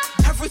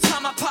 Every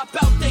time I pop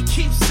out, they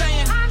keep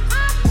saying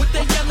what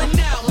they yelling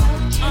now.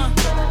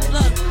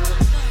 Look.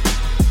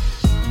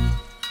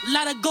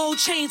 Lot of gold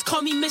chains,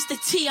 call me Mr.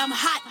 T, I'm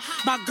hot.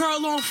 My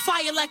girl on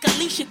fire like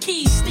Alicia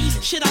Keys.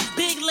 Shit, I'm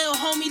big, little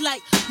homie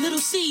like Little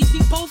C's. We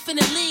both in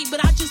the league,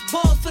 but I just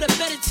ball for the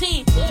better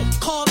team.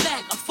 Call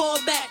back, I fall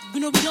back, we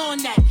know we on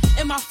that.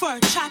 In my fur,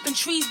 chopping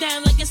trees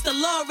down like it's the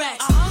law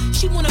rats.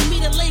 She wanna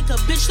meet a Laker,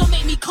 bitch, don't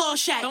make me call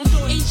Shaq.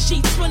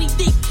 HG 20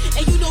 deep,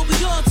 and you know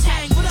we all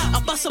tag. I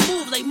bust a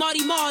move like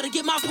Marty Marr to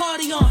get my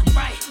party on.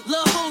 Right,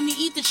 little homie,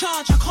 eat the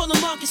charge, I call him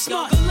Marcus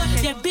Smart.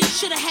 That bitch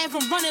shoulda have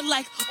him running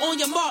like on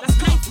your mark.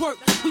 Work.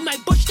 We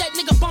might butch that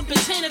nigga bumpin'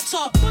 Tanner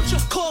talk.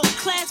 Call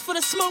class for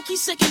the smoke, he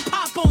sick and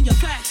pop on your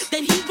back.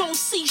 Then he won't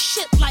see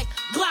shit like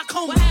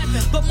glaucoma.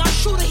 But my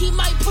shooter, he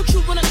might put you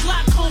in a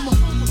glaucoma.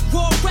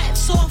 Raw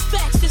raps, all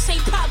facts, this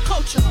ain't pop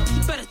culture.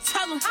 You better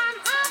tell him.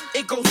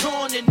 It goes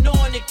on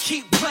and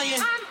keep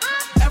playing.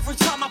 Every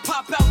time I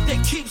pop out, they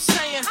keep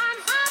saying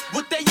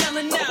what they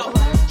yelling now.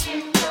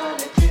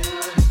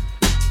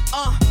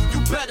 You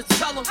better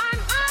tell them.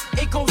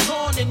 It goes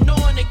on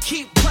and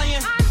keep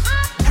playing.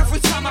 Every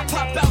time I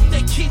pop out,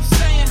 they keep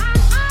saying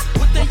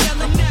what they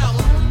yelling now.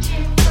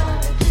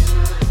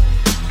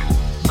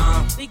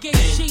 Big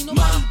AG,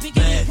 nobody bigger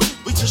than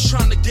we just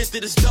tryna get to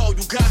this dough.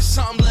 You got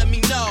something, let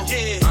me know.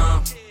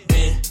 Yeah,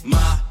 in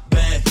my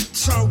bag.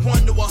 Turn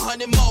 1 to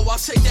 100 more. I'll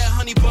take that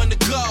honey bun to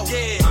go.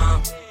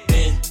 Yeah,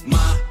 in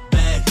my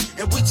bag.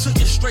 And we took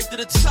it straight to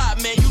the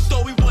top, man. You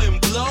thought we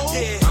wouldn't blow?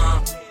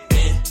 Yeah,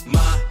 in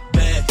my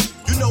bag.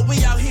 You know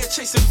we out here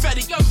chasing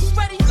Fetty. Yo, you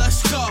ready?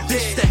 Let's go.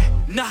 This that,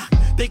 nah.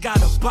 They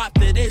got a bop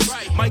to this.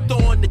 Right. Might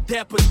throw on the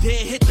dapper,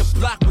 then hit the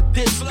block with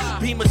this.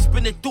 Beamer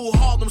spinning through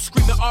Harlem,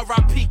 screaming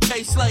R.I.P.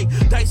 K-Slay.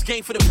 Dice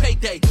game for the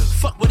payday.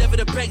 Fuck whatever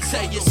the bank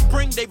say. It's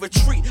spring, they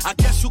retreat. I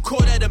guess you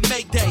call that a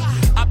Mayday.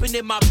 I been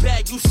in my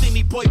bag, you see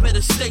me, boy,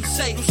 better stay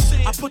safe.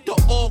 I put the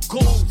all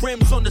gold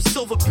rims on the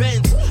silver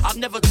Benz. I'll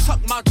never tuck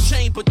my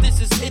chain, but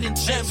this is hidden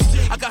gems.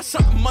 I got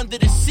something under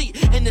the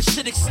seat, and the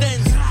shit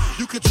extends.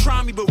 You could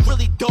try me, but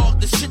really, dog,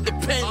 the shit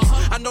depends.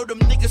 I know them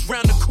niggas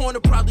round the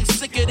corner probably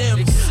sick of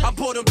them. I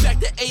brought them back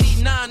to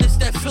 89, it's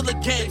that feel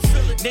again.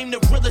 Name the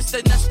realest,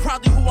 and that's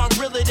probably who I'm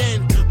realer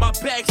than. My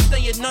bag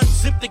staying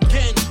unzipped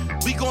again.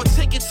 We gon'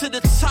 take it to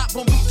the top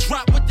when we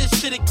drop with this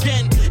shit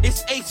again.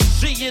 It's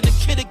HG and the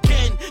kid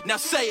again. Now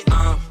say it.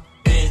 I'm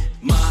in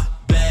my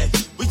bag.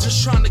 We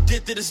just tryna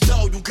get to this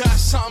dough. You got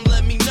something,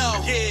 let me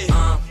know. Yeah,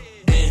 I'm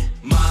in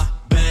my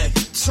bag.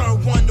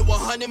 Turn 1 to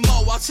 100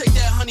 more. I'll take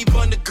that honey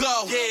bun to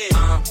go. Yeah,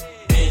 I'm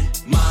in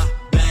my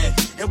bag.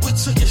 And we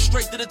took it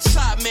straight to the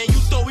top, man. You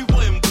thought we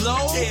wouldn't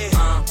blow? Yeah,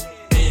 I'm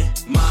in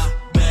my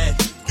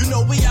bag. You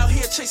know we out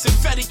here chasing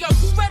Fetty. Yo,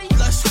 you ready?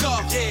 Let's go.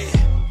 Yeah.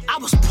 I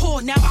was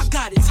poor, now I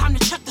got it. Time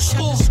to check the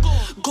score.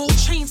 Gold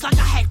chains like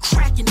I had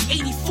crack in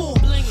 84.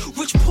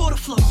 Rich Porter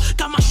flow,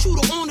 got my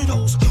shooter on to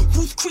those.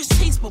 Ruth Chris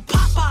Hayes, but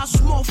Popeyes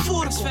was more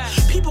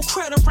affordable. People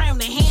crowd around,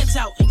 their hands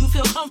out, and you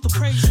feel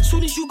comfortable.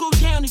 Soon as you go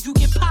down and you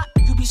get popped,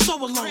 you be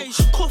so alone.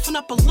 Coughing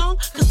up a lung,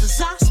 cause the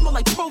Zai smell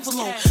like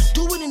provolone.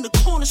 Do it in the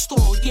corner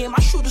store, yeah, my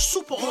shooter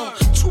super on.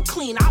 Too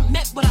clean, I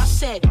meant what I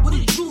said. What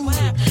did you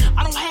mean?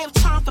 I don't have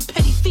time for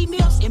petty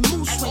females and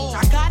mood swings.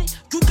 I got it,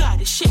 you got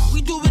it, shit,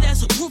 we do it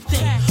as a group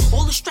thing.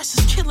 All the stress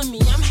is killing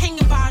me, I'm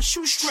hanging by a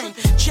shoestring.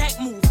 Jack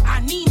move, I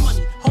need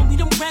money. Homie,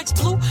 them racks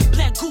blue,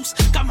 black goose.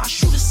 Got my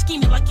shooter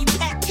scheming like he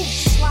pack poop.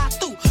 Slide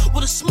through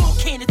with a small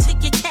can to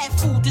take your cat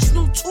food. This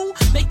new tool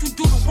make you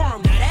do the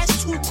worm, now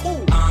that's too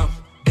cool. I'm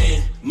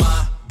in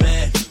my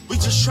bag. We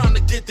just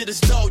tryna get to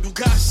this dough. You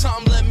got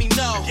something, let me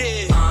know.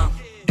 Yeah, I'm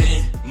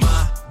in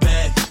my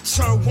bag.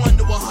 Turn 1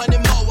 to 100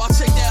 more. I'll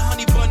take that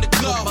honey bun to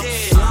go.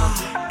 Yeah,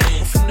 I'm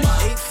in from the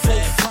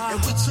 845.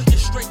 And we took it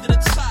straight to the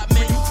top,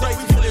 man. You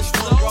crazy for this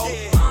one, bro.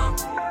 Yeah, I'm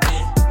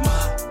in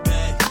my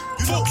bag.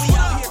 You know we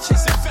out here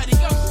chasing Fetty.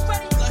 Yo, you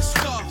ready? Let's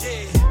go.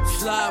 Yeah,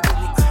 fly with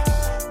me.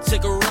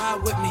 Take a ride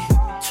with me.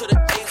 To the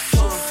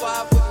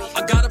 845 with me.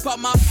 I Forgot about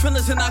my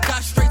feelings and I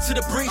got straight to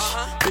the breach.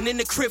 Been in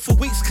the crib for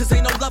weeks cause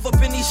ain't no love up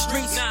in these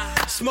streets.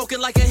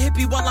 Smoking like a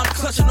hippie while I'm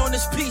clutching on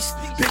this piece.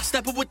 Big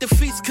stepper with the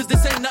feast cause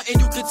this ain't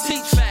nothing you can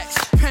teach.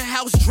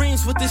 Penthouse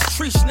dreams with this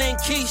tree named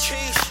Keish.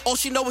 All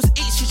she know is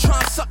eat, she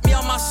tryna suck me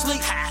on my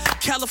sleep.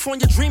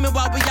 California dreaming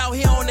while we out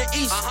here on the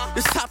east.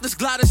 This topless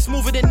glider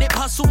smoother than nip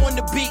hustle on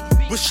the beat.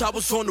 Wish I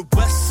was on the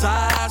west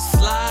side,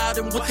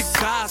 sliding with the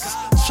guys.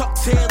 Chuck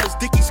Taylors,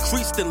 Dickies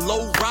creased and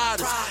low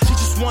riders. She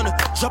just wanna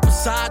jump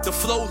inside the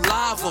flow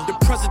lava. The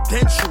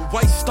presidential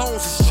white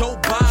stones is Joe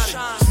Biden.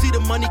 See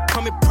the money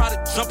coming,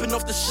 product jumping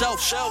off the shelf.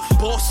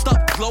 Bossed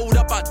up, glowed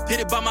up, I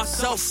did it by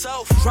myself.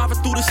 Driving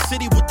through the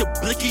city with the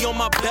blicky on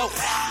my belt.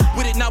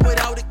 With it, not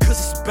without it,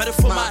 cause it's better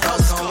for my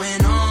health.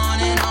 Going on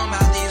and on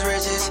about these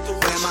riches.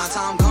 Where my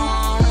time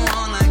gone,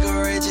 on like a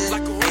rigid.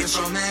 Ain't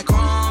from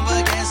Macron,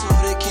 but guess who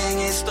the king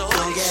is? Don't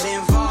get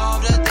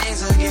involved, the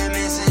things will get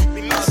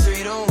missing. Up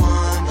 3 to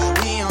 1,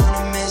 but we on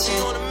a mission.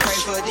 Pray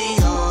for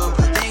Dior,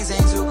 but things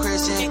ain't too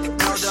Christian.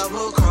 No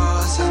double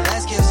cross, so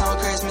let's give some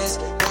Christmas.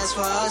 That's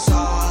for us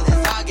all,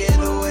 if I get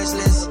a wish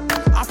list.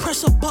 I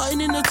press a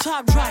button in the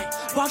top right.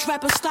 Watch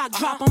rapper stock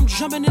drop. I'm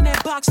jumping in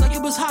that box like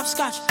it was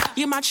hopscotch.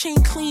 Yeah, my chain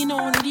clean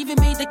on it, even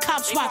made the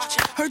cops watch.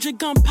 Heard your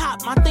gun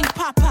pop, my thing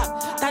pop.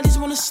 Daddies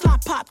wanna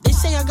slop pop. They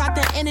say I got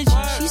that energy.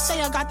 She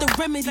say I got the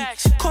remedy.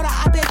 Caught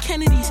her I bet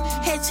Kennedy's.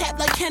 Head tap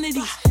like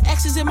Kennedy.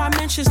 X's in my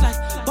mentions like,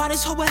 why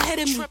this hoe ahead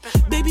of me?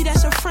 Baby,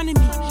 that's a friend of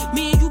me.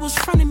 Me and you was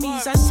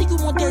frenemies. I see you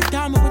want that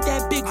diamond with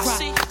that big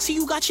rock. See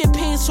you got your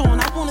pants on.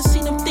 I wanna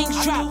see them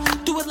things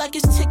drop. Do it like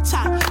it's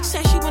TikTok.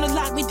 Said she wanna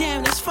lock me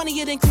down. That's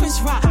funnier than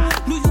Chris Rock.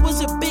 Knew you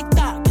was a big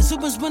thought, cause it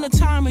was winter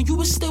time and you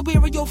was still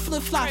wearing your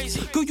flip-flops.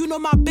 Girl, you know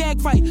my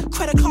bag right.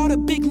 Credit card a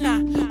big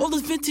knot. All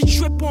this vintage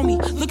drip on me,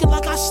 looking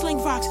like I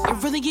sling rocks.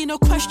 It really ain't no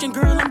question,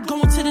 girl, I'm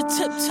going to the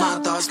tip top.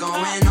 My thoughts going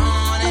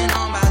on and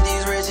on about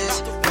these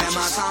riches. Where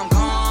my time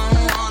gone,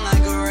 on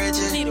like a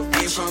rigid.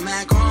 Ain't from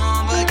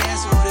Macron, but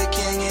guess who the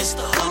king is?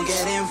 Don't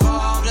get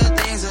involved, the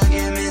things will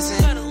get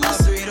missing. Up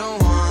 3 to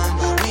 1,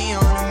 but we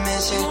on a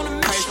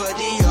mission. Pray for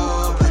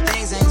Dior, but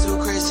things ain't too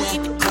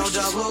Christian. No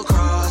double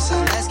cross, so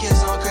let's give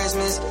some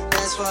Christmas.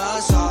 That's for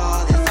us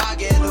all, if I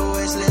get a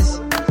wish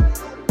list.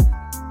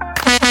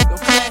 Yo,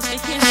 class, they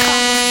can't stop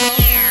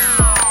us,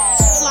 bro.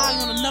 Fly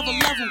on another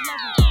level.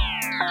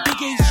 Big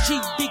HG,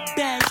 big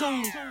bags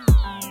only.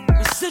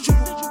 Residual.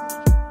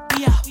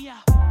 Yeah.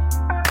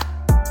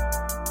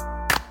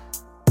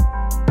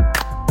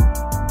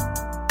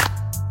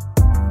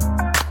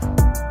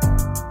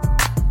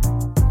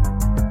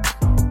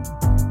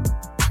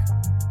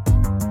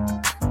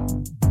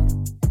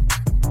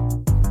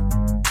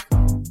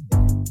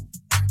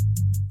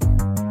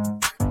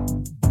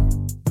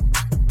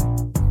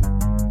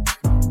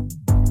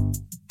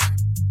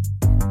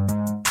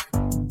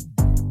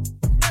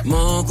 My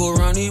Uncle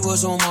Ronnie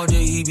was home all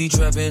day, he be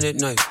trapping at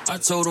night. I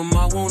told him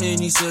I won't and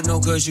he said no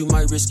cause you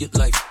might risk your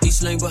life. He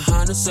slang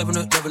behind the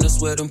 7-Eleven, I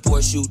swear them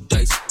boys shoot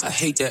dice. I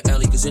hate that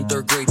alley cause in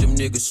 3rd grade them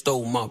niggas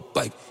stole my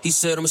bike. He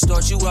said I'ma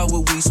start you out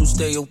with weed so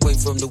stay away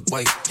from the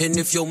white. And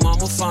if your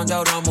mama find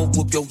out I'ma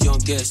whoop your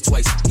young ass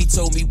twice. He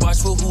told me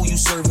watch for who you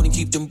serving and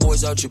keep them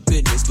boys out your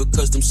business.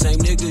 Because them same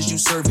niggas you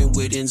serving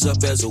with ends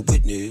up as a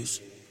witness.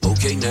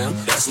 Okay now,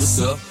 that's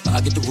what's up. I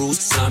get the rules,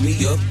 sign me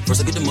up.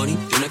 First I get the money,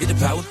 then I get the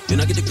power,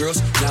 then I get the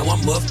girls. Now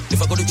I'm up.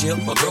 If I go to jail,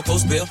 my girl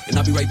post bail, and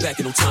I'll be right back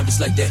in no time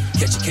just like that.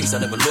 Catch a case, I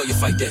let my lawyer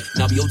fight that.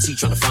 Now be OT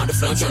trying to find a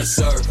flat. I'm trying to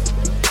serve.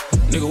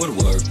 Nigga, what a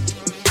word.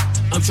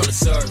 I'm trying to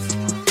serve.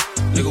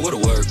 Nigga, what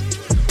a word.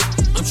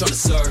 I'm trying to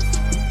serve.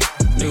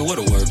 Nigga, what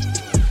a word.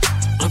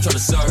 I'm trying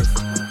to serve.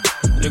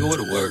 Nigga,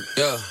 what a word.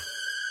 Yeah.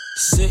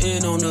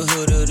 Sitting on the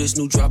hood of this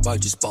new drop I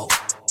just bought.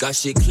 Got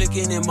shit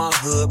clicking in my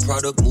hood,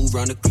 product move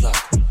round the clock.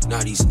 Now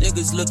these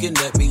niggas looking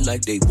at me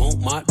like they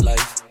want my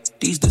life.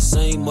 These the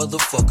same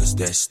motherfuckers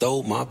that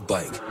stole my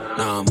bike.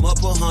 Now I'm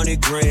up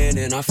 100 grand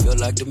and I feel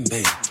like the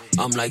man.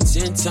 I'm like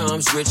 10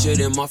 times richer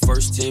than my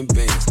first 10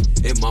 bands.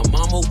 And my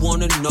mama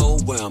wanna know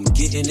where I'm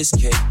getting this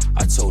cake.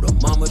 I told her,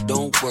 mama,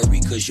 don't worry,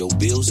 cause your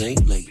bills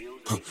ain't late.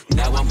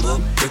 Now I'm up,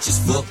 rich as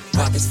fuck,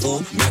 pockets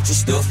full, mattress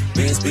stuff,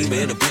 Benz Beamer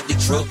and a Bentley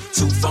truck,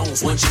 2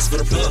 phones, 1 just for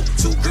the plug,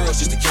 2 girls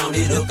just to count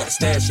it up, got a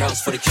stash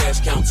house for the cash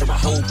count, turn my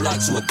whole block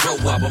to a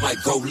grow up, I might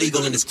go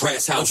legal in this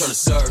grass house. I'm tryna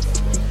serve,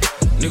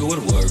 nigga, what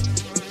a word.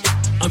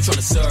 I'm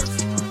tryna serve,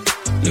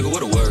 nigga,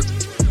 what a word.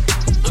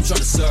 I'm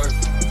tryna serve,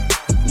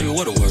 nigga,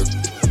 what a word.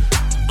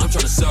 I'm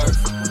tryna serve,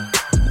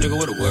 nigga,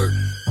 what a word.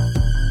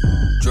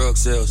 Drug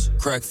sales,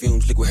 crack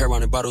fumes, liquid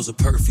heroin and bottles of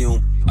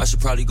perfume. I should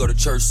probably go to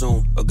church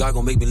soon. A guy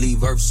gon' make me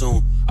leave Earth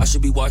soon. I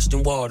should be washed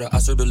in water. I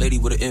served a lady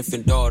with an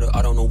infant daughter.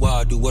 I don't know why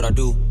I do what I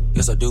do.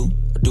 Yes, I do.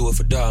 I do it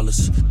for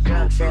dollars.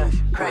 Drug sales,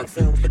 crack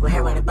fumes, liquid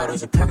heroin and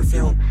bottles of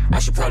perfume. I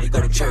should probably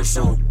go to church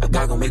soon. A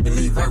guy gon' make me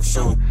leave Earth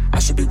soon. I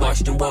should be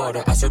washed in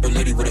water. I served a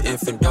lady with an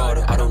infant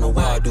daughter. I don't know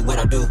why I do what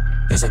I do.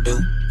 Yes, I do.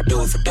 I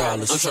do it for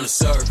dollars. I'm tryna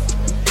serve.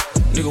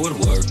 Nigga, what a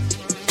word.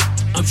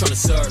 I'm tryna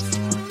serve.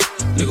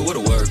 Nigga, what a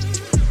word.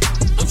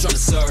 I'm tryna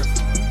serve.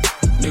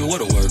 Nigga,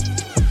 what a word.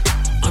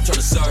 I'm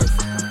tryna serve.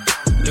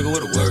 Nigga,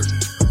 what a word.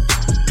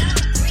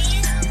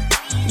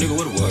 Nigga,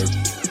 what a word.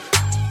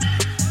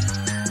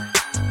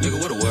 Nigga,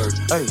 what a word.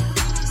 Hey.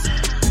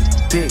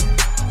 Dick.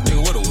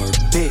 Nigga, what a word.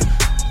 Dick.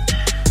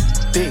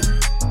 Dick.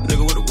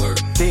 Nigga, what a word.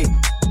 Dick.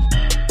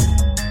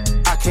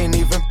 I can't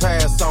even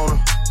pass on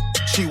her.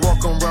 She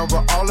walk around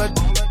with all that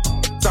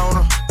on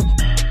her.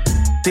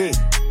 Dick.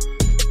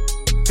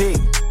 Dick.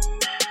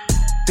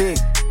 Dick.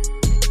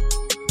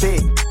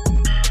 Dick.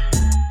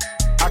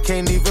 I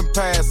can't even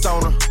pass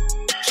on her.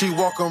 She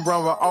walk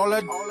around with all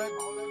that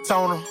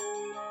on her.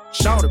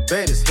 Shawty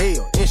bad as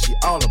hell, and she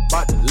all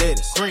about the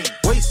lettuce. Green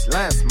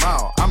waistline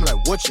smile, I'm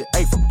like, what you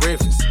ate for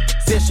breakfast?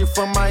 Said she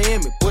from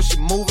Miami, but she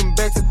moving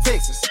back to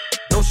Texas.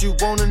 Know she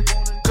wanna,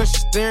 cause she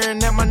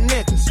staring at my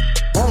necklace.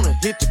 Wanna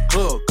hit the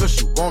club, cause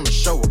she wanna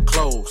show her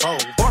clothes.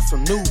 Bought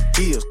some new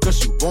heels, cause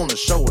she wanna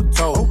show her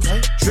toes.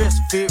 Okay. Dress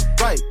fit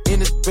right,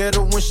 and it's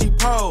better when she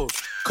pose.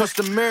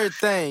 Customary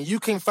thing, you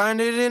can't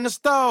find it in the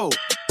store.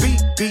 Beat,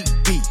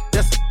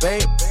 that's a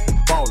bad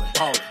ballin'.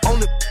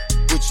 Only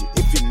with you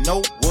if you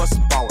know what's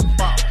ballin'.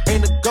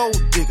 Ain't a gold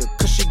digger,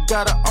 cause she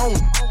gotta own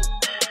it.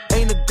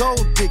 Ain't a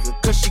gold digger,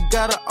 cause she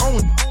gotta own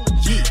it.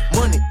 Yeah,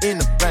 money in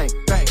the bank,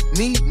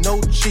 need no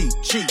cheat.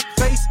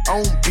 Face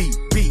on beat,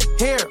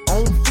 hair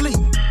on fleek.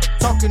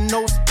 Talking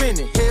no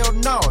spinning, hell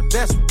no,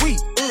 that's weak.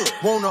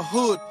 Want a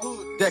hood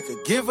that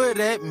could give her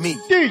that meat.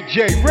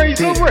 DJ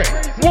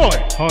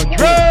Razorray100.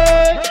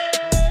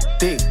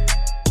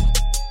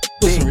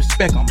 Put some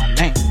respect on my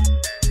name.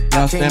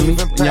 Y'all understand me?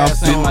 When y'all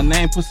saying my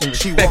name, put some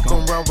respect on.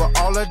 She walk around with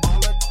all that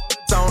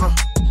on her.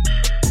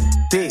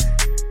 Dick.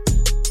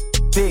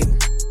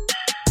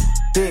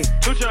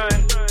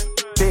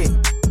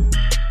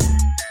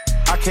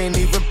 I can't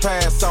even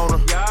pass on her.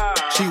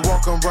 She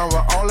walk around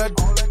with all that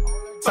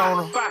on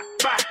her.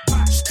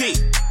 Stick,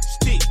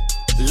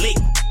 lick.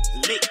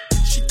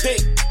 She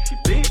thick,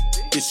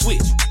 get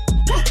switch.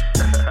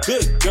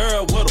 Good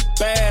girl with a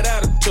bad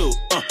attitude.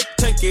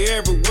 Take it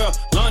everywhere,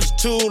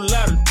 longitude,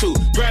 latitude.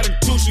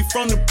 Gratitude, she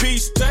from the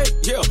P-State,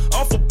 yeah,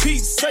 off of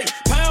P-State.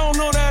 Pound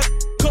on that,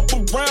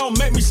 couple round,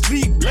 make me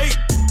sleep late.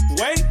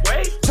 Wait,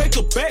 take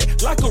her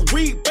back like a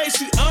rebate,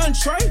 she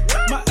entree.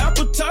 My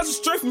appetizer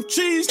straight from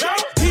cheese.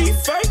 He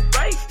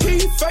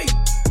fake.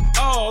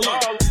 All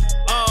up.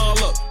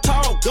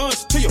 Tall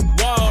guns to your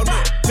wall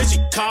up. Then she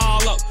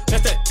call up.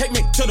 That's that take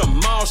me to the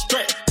mall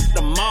straight.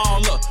 The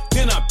mall up.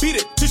 Then I beat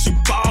it till she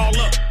ball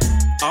up.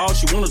 All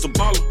she want is a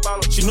baller.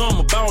 She know I'm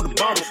about the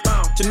bottle.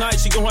 Tonight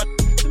she gon' have.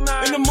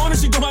 In the morning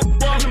she gon' have.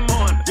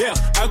 Yeah,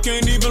 I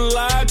can't even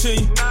lie to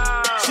you.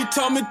 She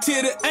told me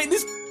titty, ain't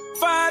this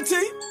fine to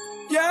you?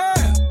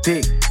 Yeah.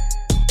 Dick.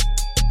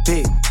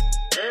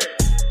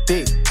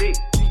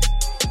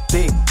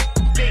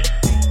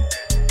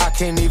 I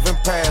can't even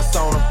pass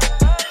on her.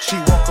 She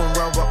walk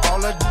around with all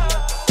that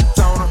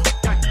on her.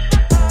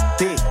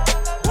 Dick.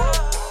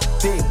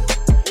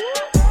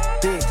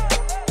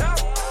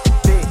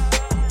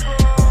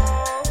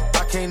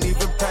 I can't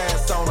even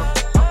pass on her.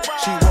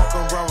 She walk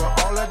around with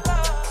all that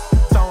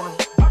on her.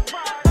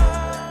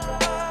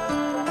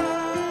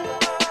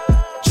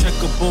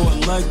 Checkerboard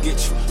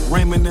luggage,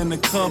 Raymond in the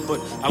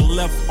cupboard. I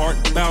left Art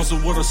Bowser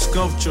with a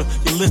sculpture.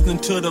 You're listening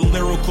to the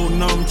lyrical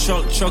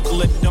nunchuck,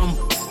 chocolate dumb.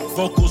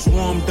 Vocals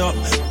warmed up,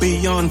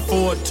 beyond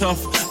Ford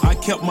tough. I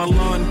kept my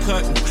lawn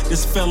cut,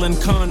 this felon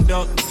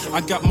conduct. I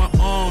got my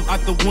arm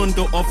out the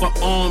window of an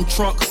armed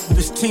truck.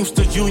 This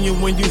Teamster Union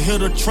when you hear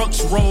the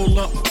trucks roll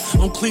up.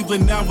 On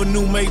Cleveland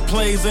Avenue, made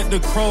plays at the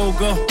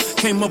Kroger.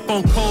 Came up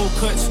on cold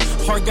cuts,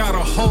 heart got a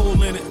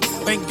hole in it.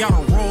 Bank got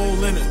a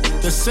roll in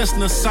it. The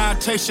Cessna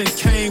Citation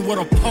came with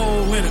a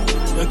pole in it.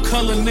 The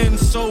coloring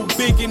so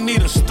big it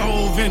need a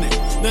stove in it.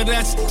 Now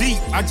that's deep,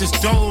 I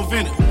just dove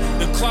in it.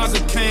 The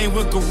closet came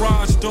with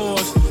garage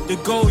doors. The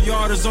go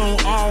yard is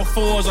on all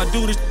fours. I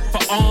do this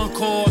for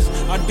encores.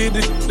 I did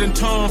it in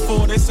Tom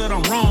Ford. They said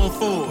I'm wrong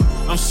for it.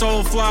 I'm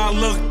so fly, I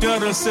looked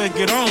at her and said,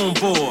 get on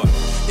board.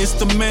 It's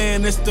the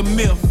man, it's the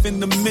myth in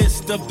the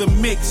midst of the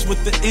mix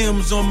with the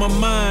M's on my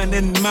mind.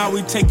 And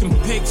Maui taking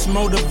pics,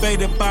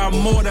 motivated by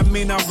more. That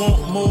mean I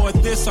want more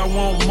of this, I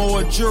want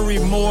more jewelry,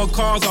 more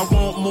cars, I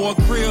want more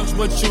cribs.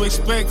 What you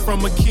expect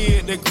from a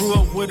kid that grew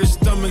up with his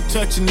stomach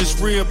touching his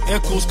rib?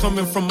 Echoes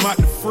coming from out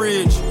the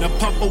fridge. Now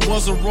Papa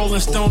was a Rolling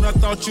Stone, I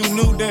thought you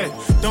knew that.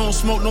 Don't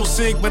smoke no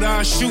cig, but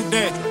I shoot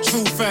that.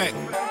 True fact.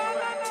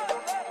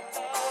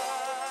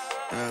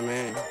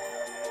 Man,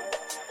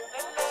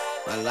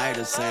 my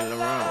lighter Saint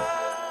Laurent.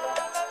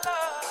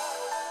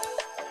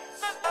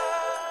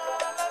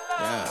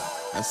 Yeah,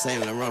 that's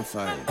Saint Laurent for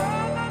you.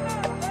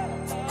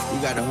 You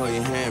gotta hold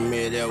your hand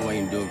mid-air when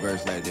you do a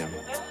verse like that.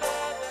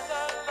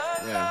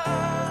 Yeah.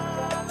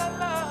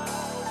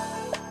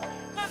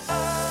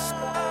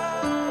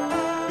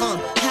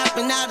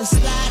 Hopping out a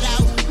slide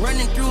out,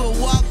 running through a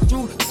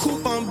walk-through,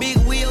 coupe on big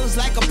wheels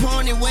like a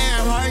pony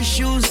wearing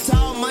horseshoes.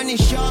 Tall money,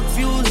 shark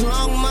fuse,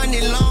 long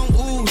money, long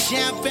ooh.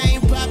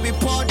 Champagne poppy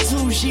part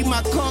 2, she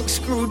my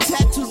corkscrew.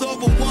 Tattoos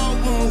over wall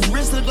wounds,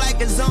 wrist look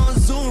like it's on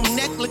Zoom.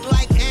 Neck look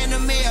like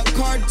anime or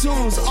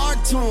cartoons,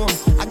 art to 'em.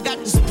 I got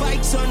the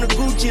spikes on the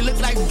Gucci, look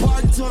like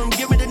Bart to 'em.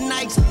 Give me the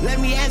Nikes, let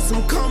me add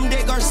some Comme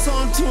des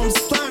Garçons to 'em.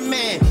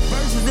 Stuntman,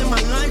 versus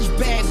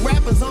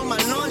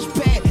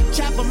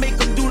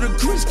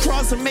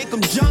dance and make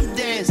them jump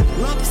dance.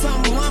 Lump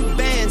sum, lump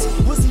bands.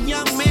 What's a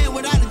young man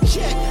without a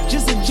check?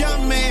 Just a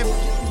jump man.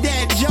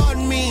 That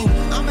Jordan mean.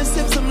 I'ma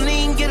sip some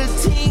lean, get a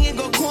ting and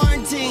go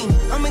quarantine.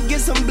 I'ma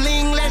get some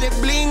bling, let it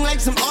bling like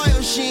some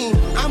oil sheen.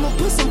 I'ma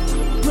put some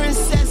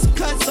princess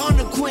cuts on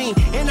the queen.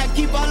 And I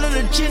keep all of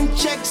the chin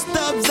check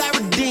stubs I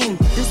redeem.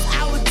 This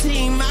our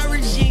team, my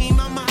regime.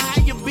 I'm a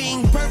higher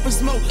being. Purple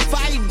smoke,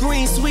 fire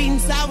green, sweet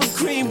and sour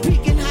cream.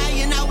 Peaking high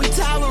and now we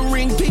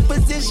towering. Peak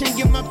position,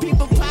 give my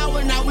people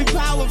power. Now we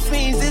power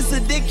fiends. It's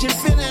addiction,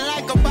 feeling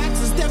like a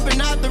boxer stepping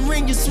out the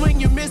ring. You swing,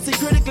 you miss it.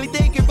 Critically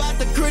thinking about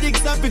the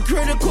critics up in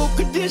critical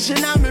condition.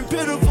 I'm in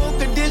pitiful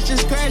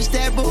conditions. Crash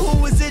that, but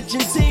who was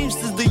itching?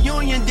 Teamsters, the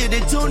union did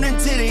it. Tune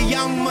into the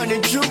young money,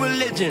 true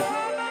religion.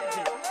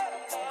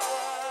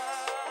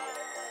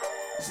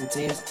 Listen,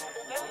 teams.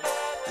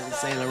 That's a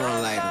Saint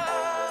Laurent lighter.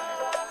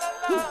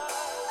 Whew.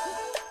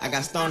 I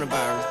got stoner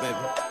virus, baby.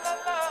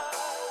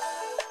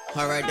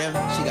 Her right there,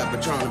 she got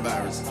Patron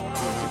virus.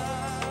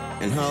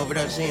 Mm-hmm. And her over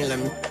there, she ain't let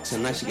me. So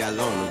now she got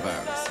loner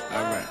virus.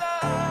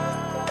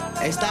 Alright.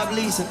 Hey, stop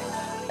leasing.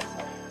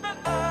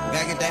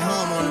 Gotta get that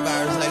hormone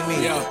virus like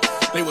me. Yeah.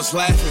 They was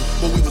laughing,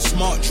 but we was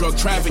smart, drug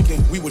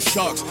trafficking, we was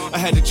sharks. I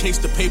had to chase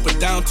the paper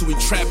down till we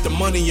trapped the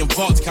money in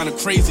vaults, kinda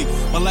crazy.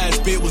 My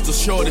last bid was the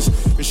shortest,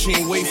 and she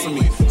ain't wait for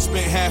me.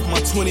 Spent half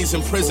my 20s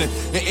in prison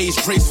and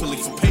aged gracefully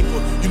for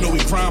paper. You know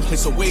we grind,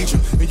 place a wager,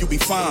 and you be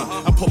fine.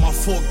 I put my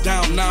fork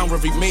down, now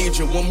every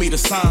major want me to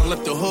sign.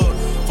 Left the hood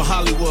for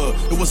Hollywood,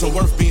 it wasn't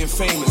worth being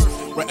famous.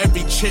 Where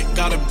every chick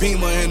got a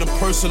Beamer and a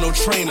personal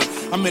trainer.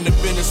 I'm in the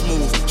business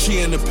move, she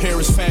in the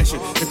Paris fashion.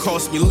 It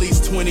cost me at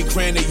least 20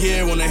 grand a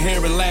year on the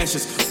hair and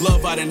lashes.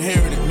 Love I'd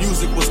inherited,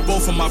 music was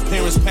both of my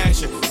parents'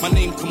 passion. My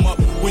name come up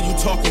when you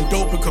talking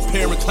dope and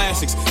comparing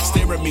classics.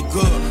 Stare at me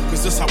good,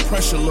 cause this how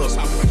pressure looks.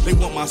 They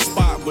want my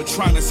spot, but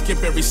trying to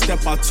skip every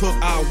step I took.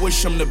 I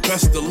wish them the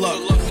best of luck.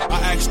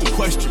 I asked the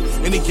question,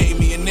 and he gave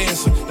me an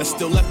answer that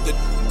still left it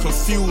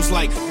confused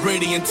like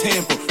Brady and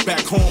Tampa.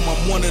 Back home,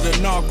 I'm one of the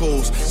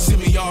narcos,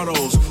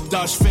 semi-autos,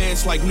 dodge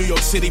fans like New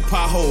York City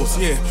potholes.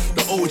 Yeah,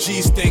 the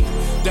OGs think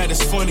that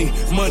it's funny.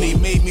 Money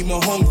made me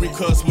more hungry,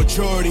 cause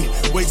majority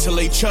wait till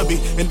they chubby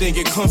and then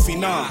get comfy.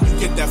 Nah, you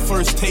get that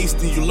first taste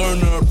and you learn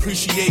to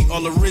appreciate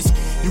all the risk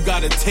you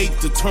gotta take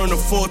to turn a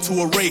Ford to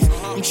a Wraith.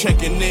 I'm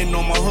checking in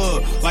on my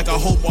hood like I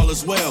hope all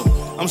is well.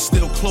 I'm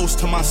still close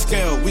to my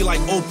scale, we like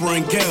Oprah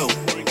and Gail.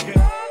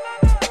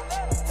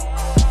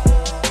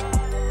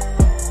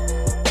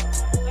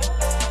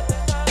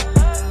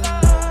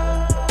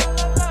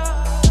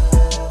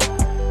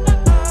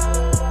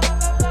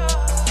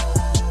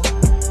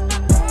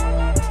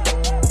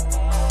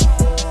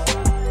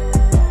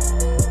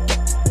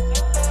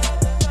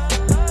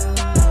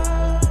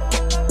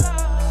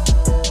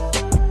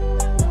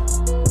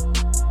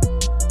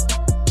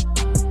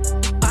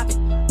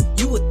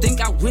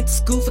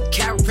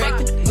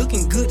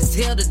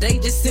 Today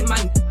just sent my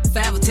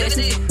 5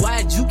 attachments.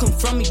 Why'd you come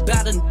from me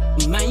about a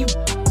man? You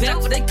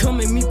back, they come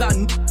at me about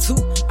too.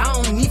 I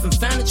don't even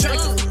find the track.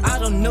 I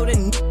don't know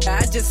that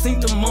I just seen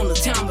them on the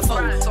town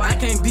before. I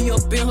can't be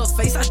up in her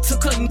face. I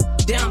took her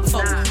down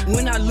before.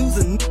 When I lose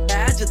a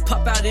I just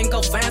pop out and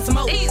go find some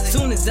more.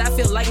 Soon as I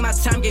feel like my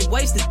time get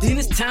wasted, then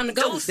it's time to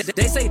go.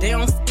 They say they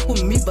don't f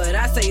with me, but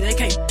I say they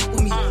can't f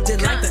with me.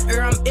 Just like the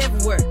air, I'm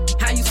everywhere.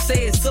 How you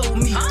say it so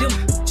with me? Them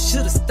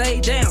should've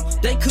stayed down.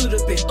 They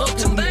could've been up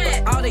to me,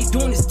 but all they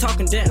doing is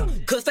talking down,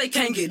 cause they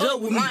can't get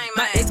up with me.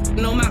 My ex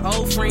know my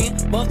old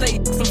friend, both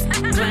they some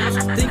clowns.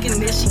 Thinking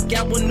that she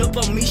got one up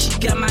on me, she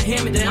got my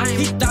hand down.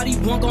 He thought he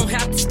wasn't gonna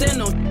have to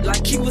stand on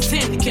like he was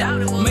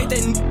handicapped. Made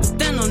that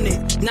stand on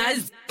it, now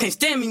his can't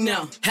stand me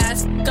now. High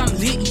as I'm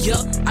lit,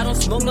 yeah, I don't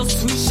smoke no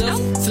sweet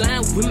shots.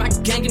 Flying with my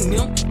gang and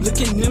them,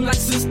 looking them like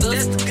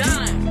sisters.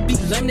 Be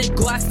lame, they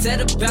go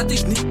outside about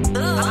these niggas.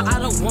 I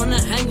don't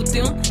wanna hang with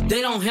them,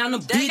 they don't have no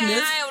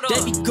business.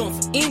 They be going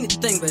for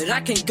anything, but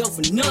I can't go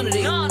for none of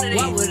that.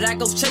 Why would I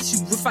go chase you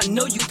if I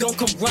know you gon'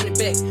 come running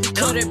back?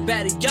 Cut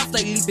everybody off,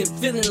 lately been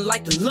feeling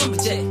like the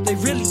lumberjack. They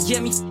really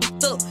get me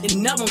f***ed up,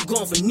 and now I'm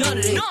going for none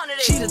of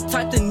that. She the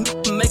type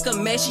to make her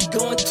mad, she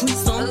go and tweet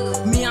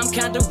some. Me, I'm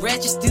kinda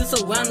ratchet still, so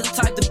I'm the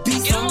type to be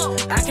some.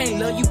 I can't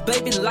love you,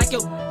 baby, like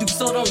your do,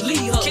 so don't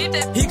leave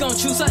her. He gon'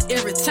 choose her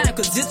every time,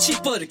 cause it's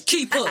cheaper to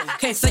keep her.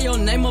 Can't say your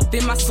name up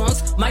in my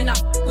songs, might not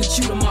f*** with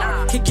you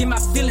tomorrow. Can't get my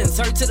feelings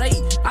hurt today,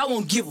 I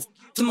won't give a f***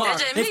 tomorrow.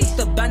 Ain't f***ed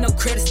up by no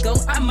credit score,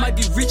 I might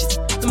be rich as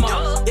f***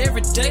 tomorrow.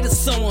 Every day the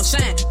sun won't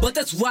shine, but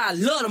that's why I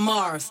love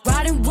tomorrow.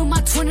 Riding with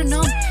my twin and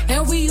them,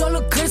 and we all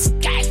look good.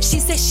 She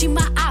said she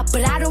my eye,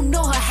 but I don't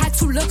know her, had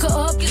to look her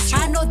up.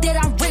 I know that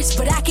I'm rich,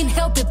 but I can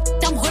help it,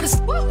 I'm hood as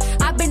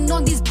f***. I've been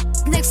on these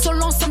next so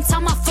long,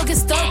 sometimes I fucking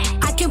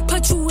stuck. I can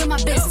put you in my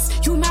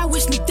business, you might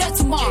wish me dead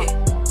tomorrow.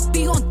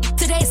 Be on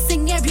today,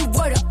 sing every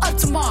word of up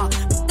tomorrow.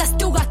 I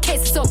still got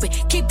cases open,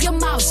 keep your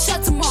mouth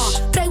shut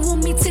tomorrow. Play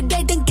with me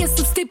today, then get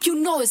some sleep, you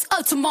know it's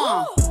up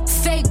tomorrow.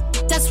 Fake,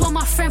 that's why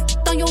my friend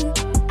on your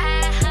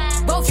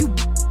both you.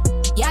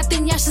 Yeah, I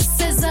think y'all should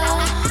scissor.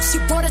 She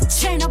brought a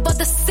chain up, but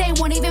the same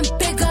one even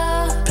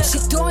bigger. She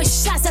throwing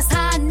shots, that's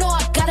how I know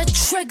I got a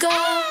trigger.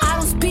 I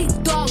don't speak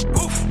dog,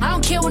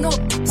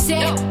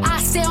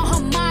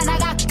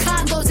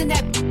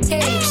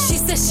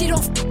 she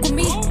don't fuck with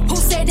me. Who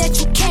said that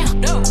you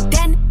can't?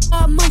 That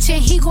nigga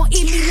munching, he gon'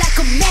 eat me like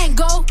a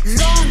mango.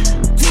 Long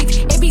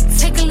leaf, it be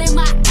tickling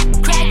my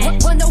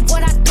crack. Wonder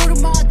what I do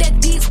tomorrow that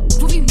these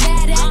will be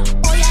mad at.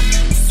 Oh yeah,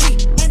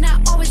 sweet, and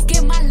I always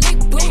get my lick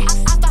wet.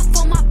 I thought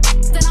for my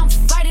then I'm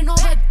fighting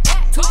over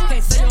that.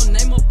 Can't say your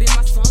name up in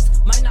my songs,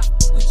 might not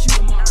with you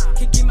tomorrow.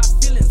 Can't get my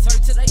feelings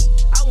hurt today,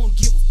 I won't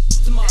give a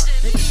tomorrow.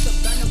 If it's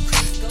about them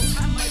Crisco,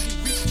 I might be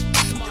rich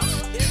tomorrow.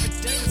 Every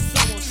day the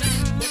sun won't shine,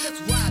 but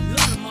that's why I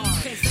love tomorrow.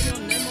 Can't say your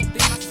name up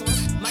in my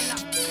songs, might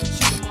not with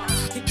you tomorrow.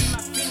 Can't get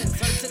my feelings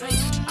hurt today,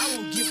 I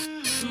won't give a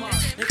tomorrow.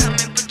 Come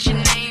and put your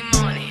name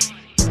on it.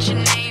 Put your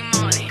name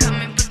on it. Come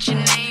and put your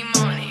name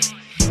on it.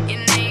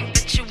 Your name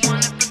that you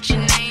wanna put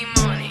your name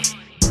on it.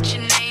 Put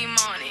your name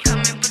on it.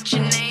 Come and put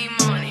your name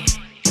on it.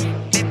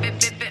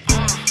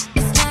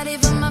 It's not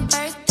even my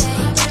birthday,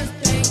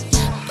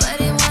 but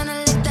they wanna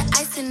lick the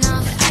icing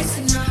off. I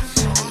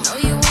know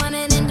you want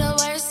it in the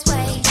worst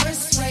way.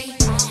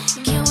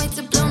 Can't wait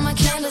to blow my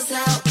candles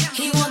out.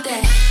 He want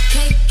that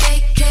cake.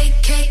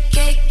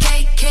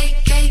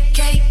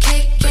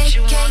 But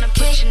you wanna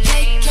put your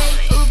name on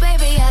it. Ooh,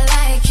 baby, I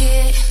like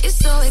it. You're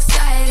so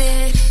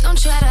excited. Don't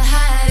try to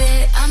hide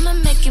it. I'ma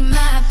make it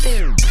my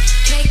bit.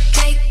 Cake.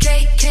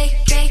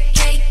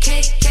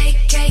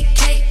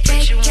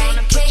 But you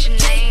wanna put your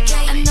name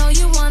on I it. know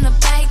you wanna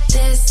bite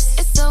this.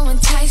 It's so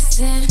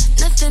enticing.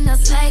 Nothing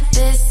else like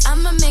this.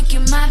 I'ma make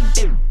you my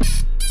bit.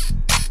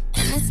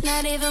 And it's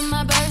not even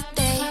my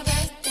birthday.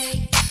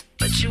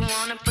 But you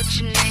wanna put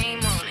your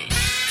name on it.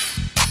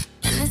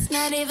 And it's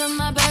not even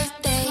my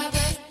birthday.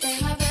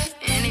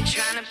 And he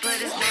tryna put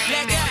his name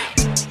on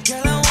it.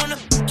 Girl, I wanna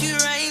fuck you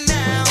right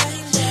now.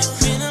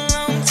 Been a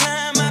long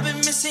time, I've been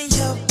missing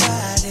your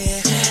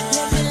body.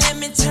 Let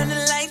me turn the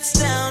lights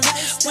down.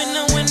 When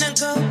I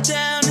go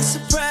down, it's a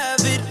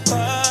private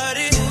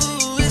party.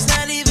 Ooh, it's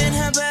not even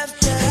her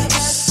birthday.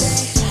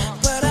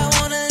 But I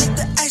wanna lick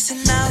the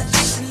icing out.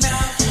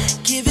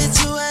 Give it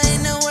to her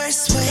in the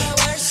worst way.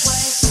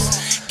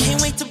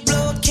 Can't wait to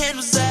blow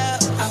candles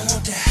out. I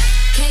want that.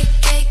 Cake.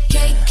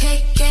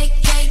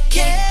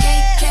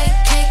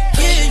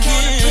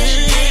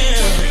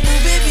 Ooh,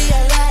 baby,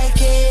 I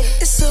like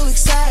it. It's so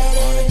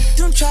exciting.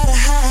 Don't try to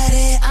hide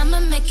it. I'ma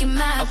make it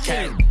my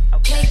Okay.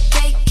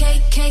 Cake.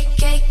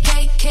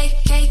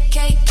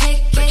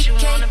 But you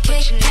wanna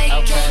put your name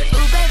on it.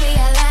 Ooh, baby,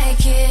 I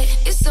like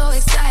it. You're so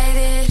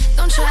excited.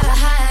 Don't try to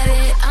hide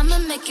it. I'ma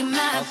make it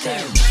my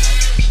thing.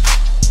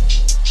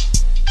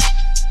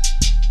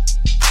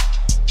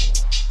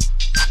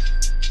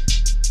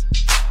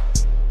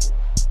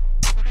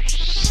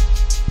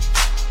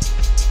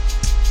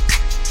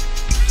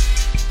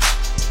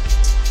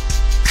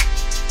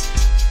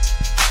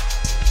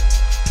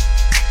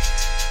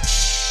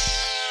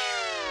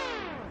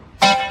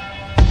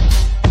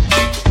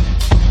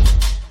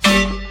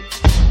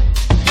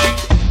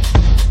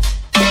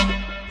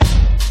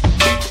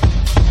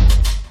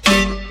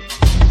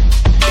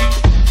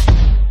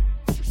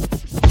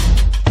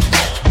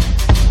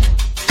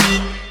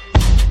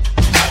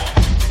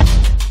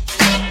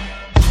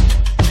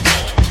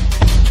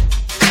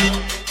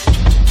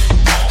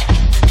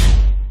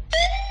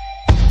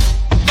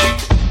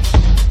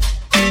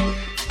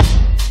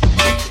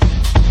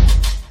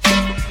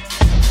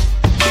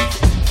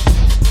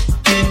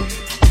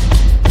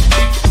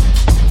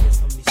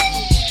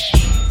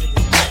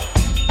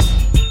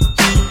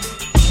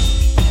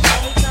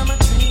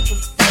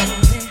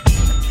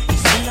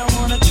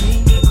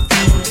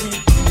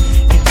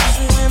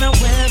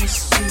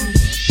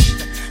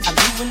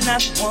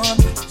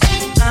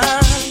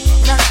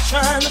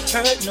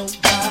 hurt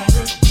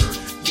nobody.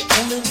 You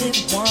only live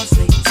once,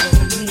 they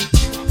told me.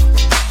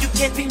 You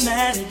can't be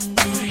mad at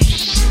me.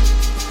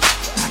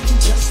 I can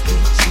just be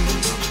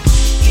true.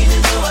 Even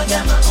though I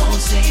got my own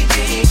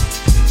CD,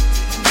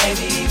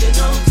 maybe even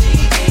on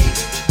TV,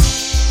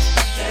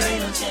 there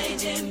ain't no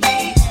change in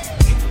me.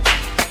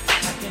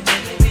 I can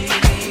really be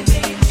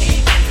me.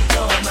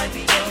 Though I might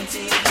be on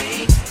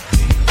TV,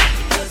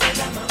 because I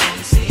got my own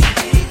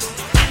CD.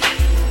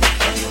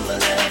 All you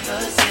will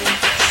ever see.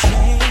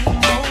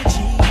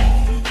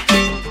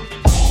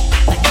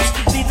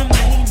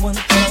 One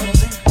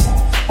clubbing,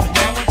 but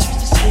now I choose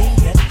to stay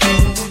at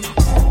home.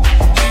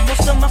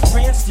 Most of my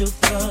friends still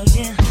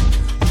thugging.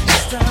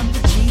 This time the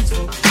G's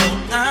will go.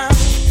 I'm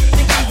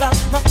thinking about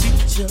my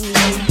future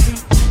lately,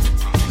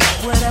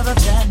 whatever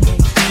that may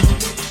be.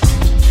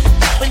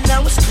 But now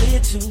it's clear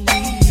to me,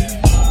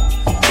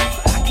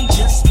 I can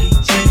just be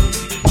true.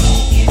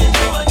 Even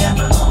though I got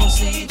my own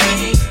CD,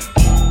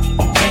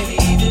 maybe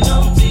even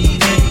on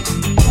TV,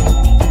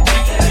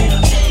 there ain't no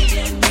change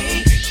in me.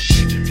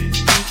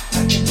 I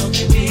can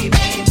only be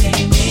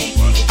me.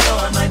 Though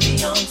I might be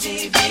on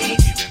TV,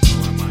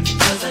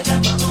 because I got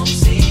my own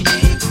CD.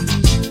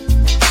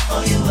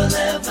 All you will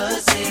ever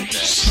see,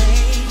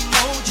 same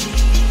OG.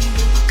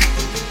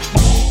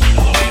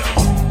 Hello,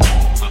 y'all.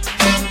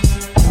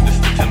 This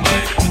is the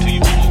Timberlake coming to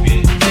you from OVA.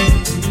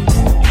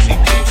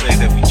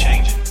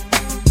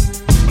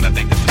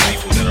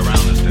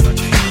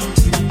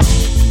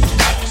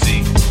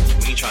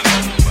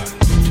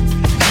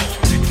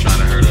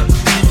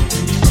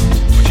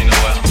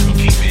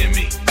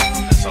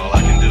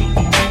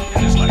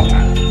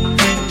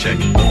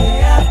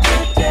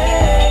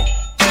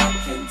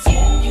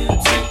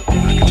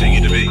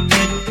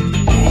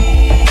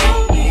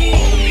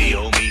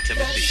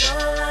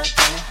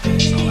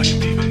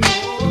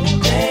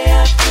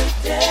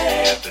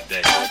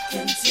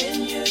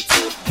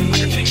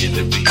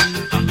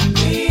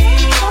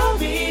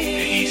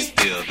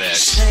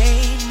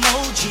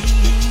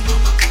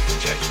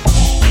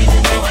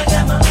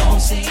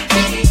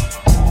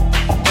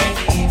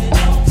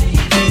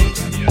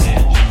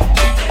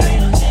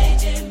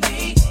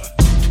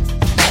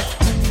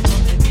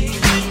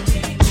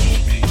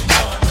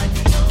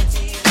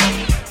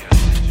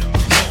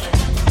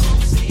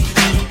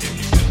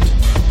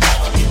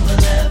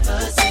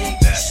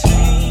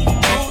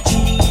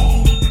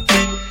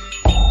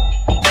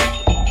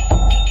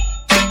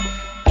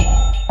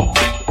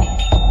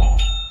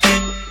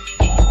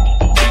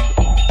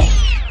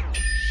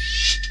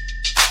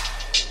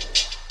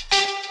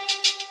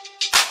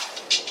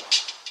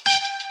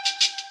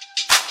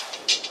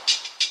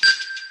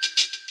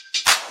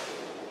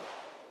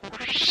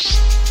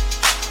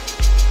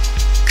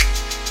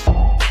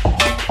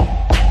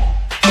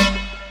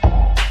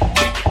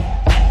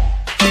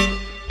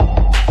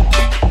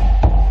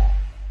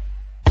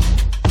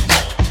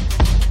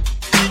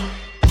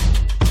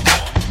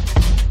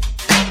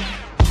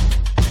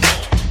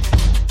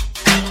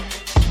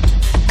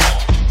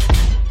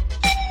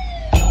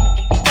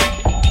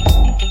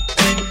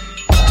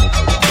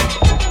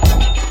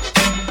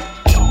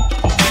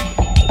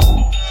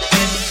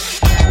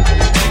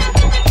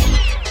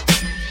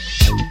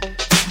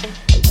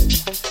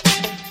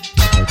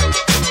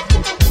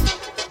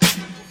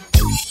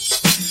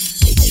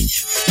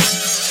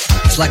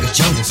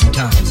 jungle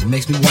sometimes. It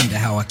makes me wonder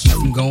how I keep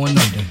from going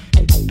under.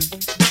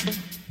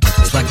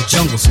 It's like a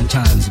jungle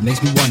sometimes. It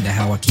makes me wonder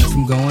how I keep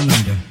from going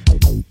under.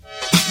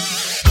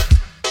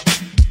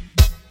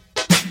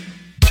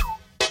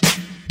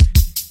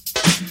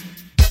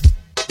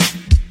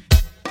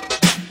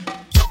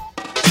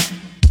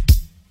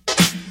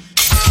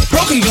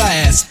 Broken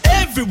glass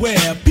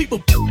everywhere.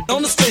 People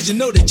on the stage, you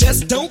know they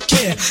just don't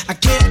care. I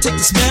can't take the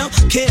smell,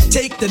 can't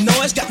take the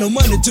noise. Got no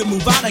money to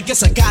move out, I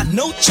guess I got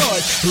no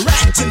choice.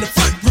 Rats in the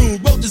front room,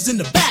 roaches in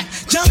the back,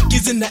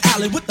 junkies in the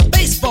alley with the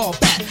baseball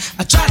bat.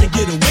 I tried to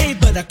get away,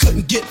 but I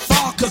couldn't get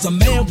far, cause a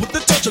man with a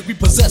tow truck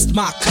repossessed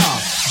my car.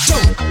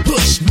 Don't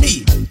push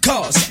me,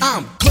 cause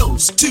I'm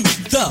close to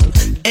the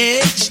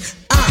edge.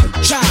 I'm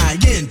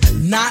trying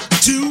not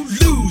to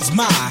lose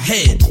my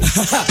head.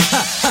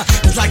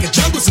 It's like a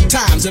jungle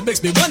sometimes. It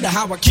makes me wonder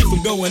how I keep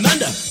from going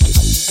under.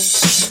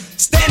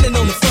 Standing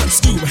on the front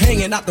stoop,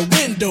 hanging out the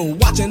window,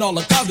 watching all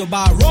the cars go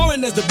by,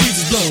 roaring as the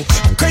breezes blow.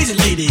 A crazy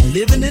lady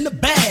living in a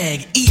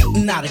bag,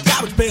 eating out of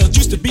garbage pails.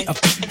 Used to be a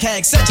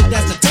hag, such a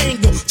dance to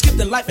tango. Skipped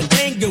the life and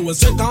dango. A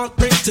zircon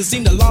princess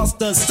seemed to lost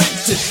her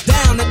senses.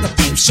 Down at the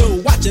peep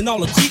show, watching all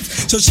the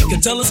creeps, so she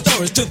could tell her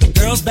stories to the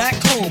girls back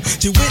home.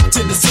 She went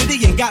to the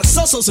city and got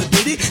so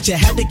ditty. She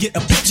had to get a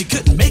bitch, she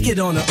couldn't make it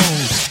on her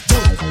own.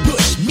 Don't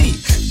push me,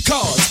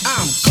 cause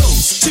I'm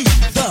close to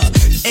the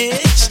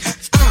edge.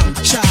 I'm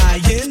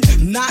trying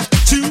not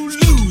to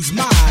lose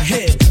my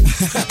head.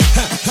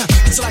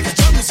 It's like a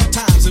jungle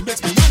sometimes. It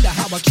makes me wonder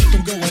how I keep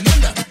from going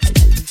under.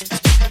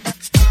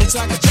 It's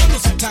like a jungle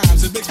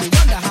sometimes. It makes me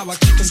wonder how I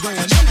keep from going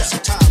under.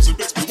 Sometimes it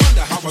makes me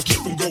wonder how I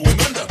keep from going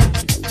under.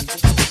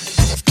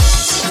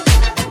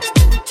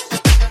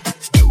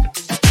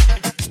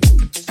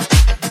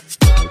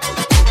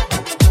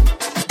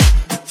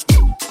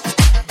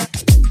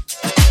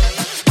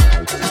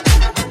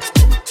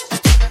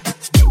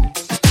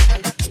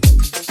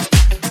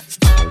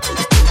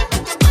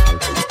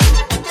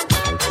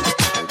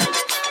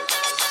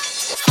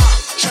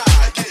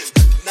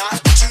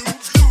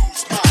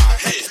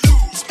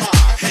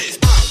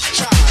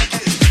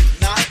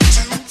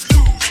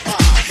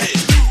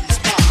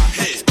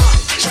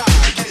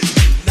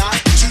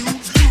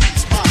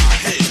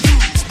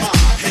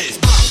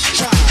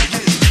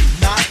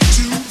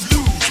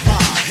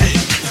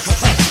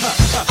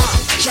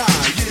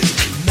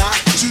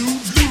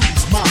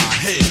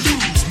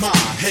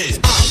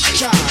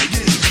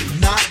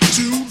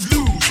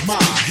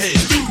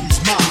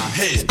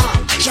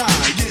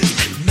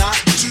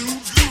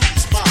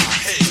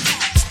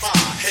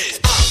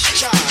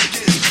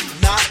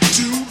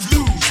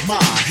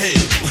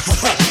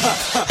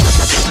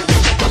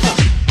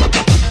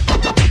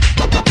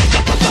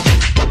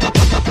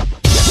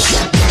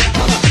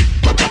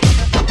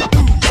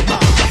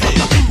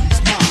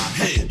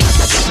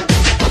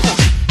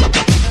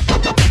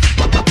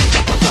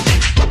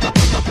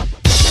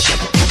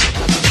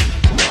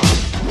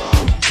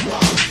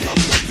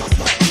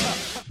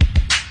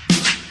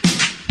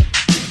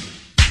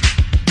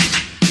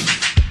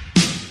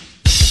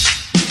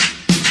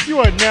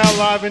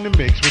 Live in the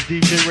mix with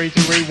DJ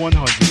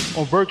Razorray100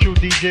 on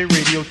VirtualDJ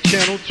Radio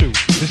Channel 2,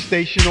 the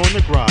station on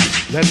the grind.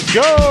 Let's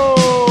go!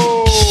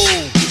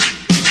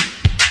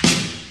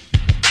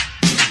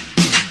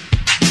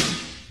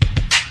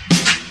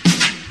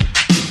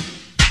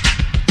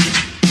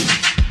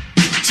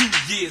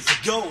 2 years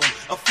ago,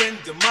 a friend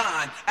of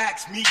mine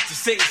asked me to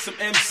say some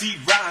MC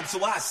rhyme,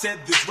 so I said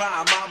this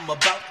rhyme I'm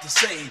about to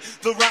say.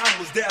 The rhyme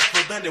was there,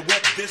 but then it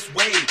went this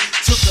way.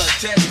 Took a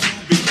test to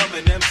become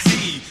an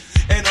MC.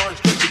 And Orange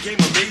Cliff became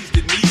amazed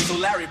at me, so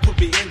Larry put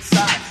me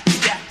inside his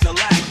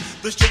Cadillac.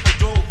 The chauffeur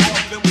drove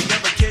off and we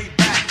never came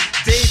back.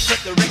 Dave cut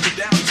the record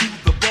down to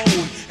the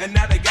bone, and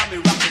now they got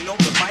me rocking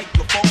on the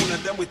microphone.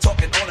 And then we're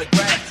talking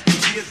autographs, and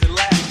tears and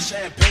laughs,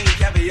 champagne,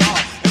 caviar,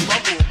 and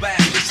bubble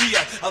bath. You see,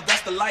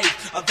 that's the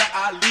life that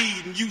I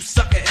lead, and you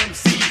sucker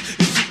MCs,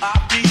 it's who I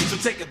feed. So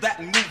take that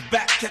and move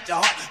back, catch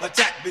a heart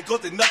attack,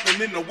 because there's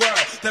nothing in the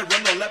world that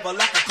run the level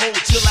like a cold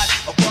chill at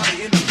a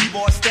party in the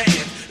B-boy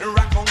stand, and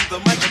rock on the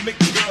mic and make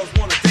the girls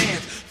wanna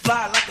dance,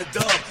 fly like a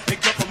dove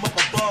and come from up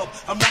above.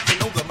 I'm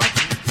knocking on the mic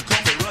and you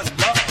call me Run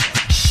Love.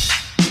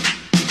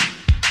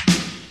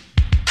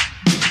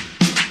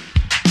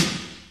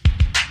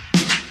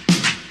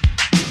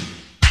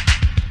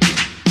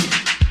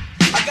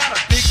 I got a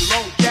big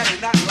long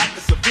Cadillac like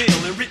a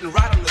Seville, and written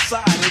right on the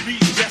side and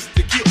read just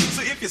to kill.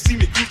 So if you see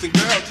me cruising,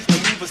 girl, just to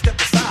move a step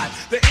aside.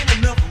 There ain't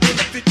enough room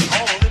to fit you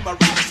all in my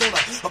ride. It's on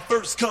a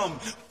first come,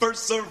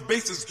 first serve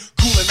basis.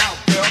 Cooling out,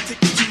 girl,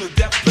 take you to the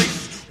death places.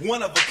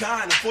 One of a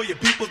kind, and for your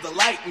people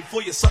delight, and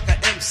for your sucker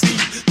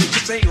MCs, that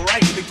just ain't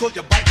right, because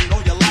you're biting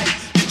on your life,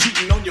 you're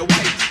cheating on your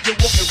wife, you're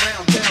walking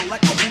around town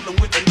like a hula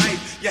with a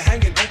knife, you're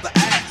hanging on the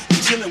ass,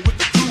 you're chilling with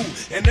the crew,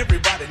 and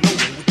everybody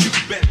knowing what you've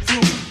been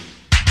through.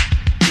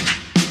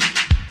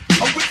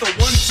 Oh, with the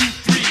 1, 2,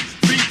 3,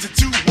 3 to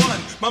 2,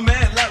 1, my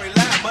man Larry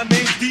Lab, my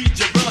name's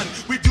DJ Run,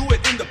 we do it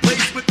in the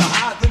place with the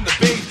highs and the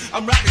bass,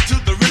 I'm rocking to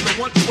the rhythm,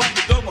 want to wipe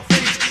it on my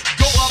face,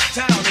 go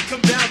uptown and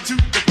come down to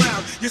the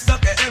ground, you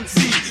sucker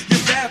MC,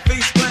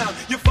 face clown,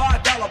 your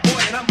 $5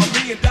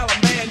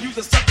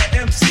 the sucker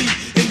MC,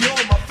 and you're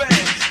my fan.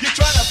 You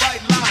try to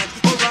write lines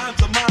or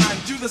rhymes of mine.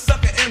 You the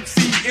sucker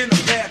MC in a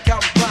pair of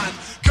counting lines.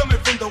 Coming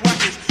from the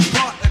wackest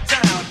part of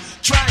town.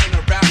 Trying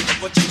to rap,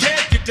 but you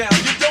can't get down.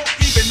 You don't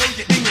even know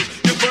your English,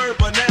 your verb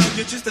or noun.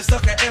 You're just a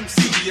sucker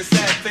MC, you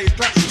sad face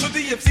clown. So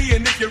DMC,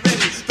 and if you're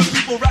ready, the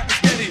people rapping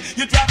steady.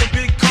 You're driving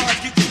big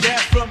cars, get your gas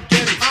from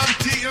Getty. I'm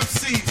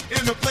DMC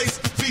in the place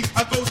to be.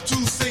 I go to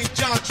St.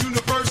 John's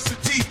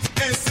University,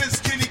 and since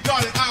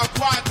kindergarten I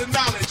acquired the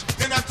knowledge.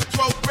 And after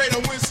 12th grade I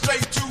went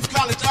straight to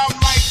college. I'm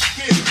light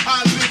skinned,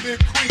 I live in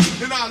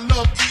Queens, and I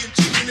love eating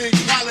chicken and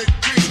collard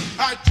greens.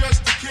 I dress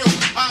to kill,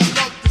 I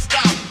love the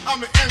style.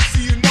 I'm an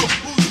MC, you know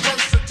who's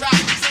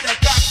versatile. Say I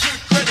got good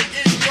credit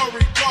in your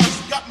regards.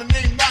 Got my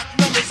name, not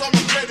numbers on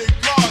my credit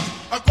cards.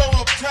 I go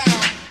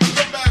uptown, I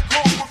come back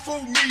home with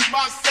food, me,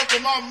 myself,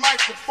 and my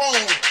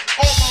microphone.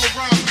 All my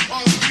rhymes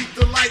are sweet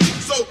delight.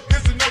 So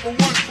here's another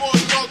one for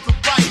y'all to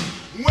bite.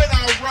 When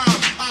I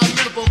rhyme, I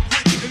never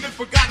quit. And if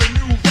I got a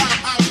new rhyme,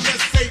 I'll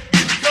just say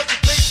it. Cause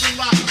it takes a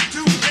lot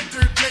to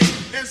entertain.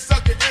 And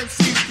sucker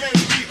MCs can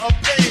be a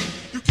pain.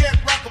 You can't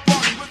rock a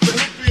party with the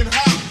hip and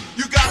hop.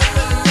 You gotta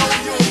let them know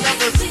you'll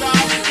never stop.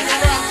 You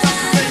rhyme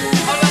something,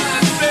 all I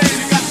gotta say,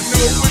 you got to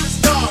know when to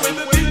start. When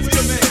the beats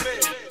come in.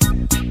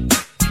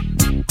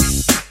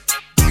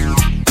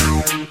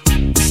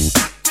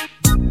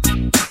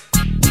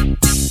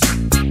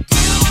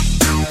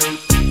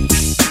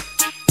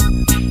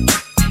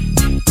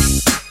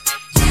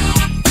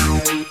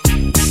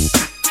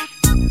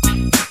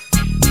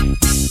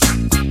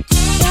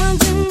 Don't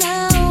you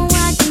know I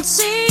can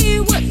see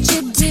what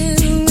you're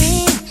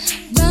doing?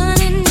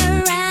 Running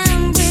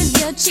around with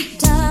your cheek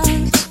talk,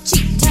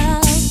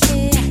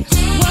 yeah.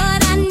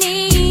 What I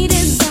need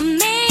is a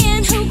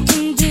man who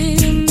can do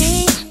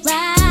me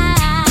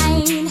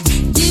right,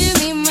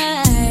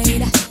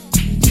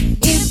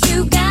 If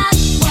you got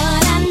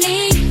what I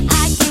need, I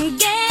can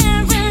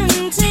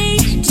guarantee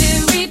to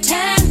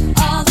return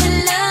all the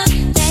love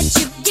that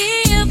you've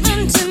given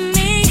to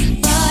me.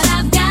 But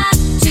I've got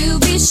to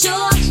be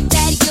sure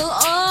that you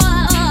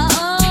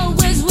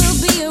always will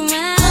be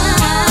around.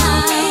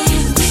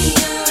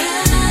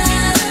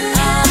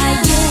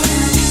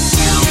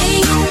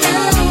 You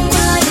know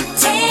what it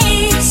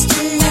takes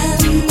to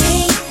love me.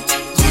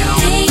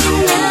 You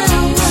know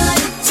what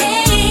it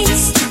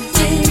takes to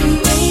do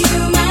me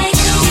right.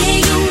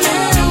 You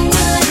know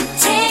what it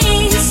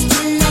takes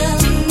to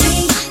love me,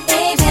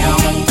 baby.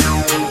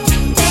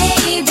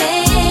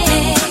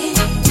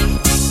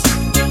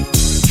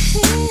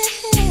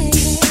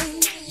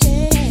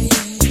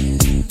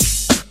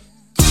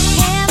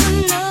 Heaven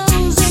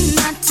knows in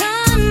my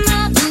time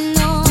I've been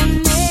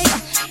lonely,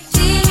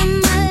 feeling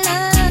my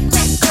love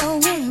let go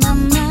in my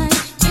mind,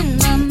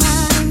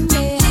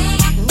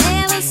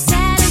 Never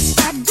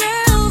satisfied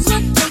girls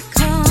what they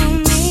call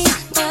me,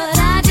 but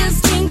I just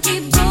can't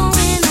keep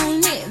going on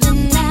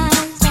living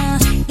life.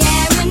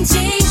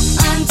 Guarantee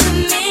unto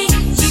me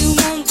you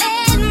won't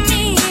let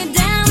me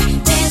down.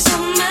 There's so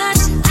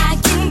much I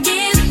can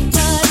give,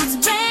 but it's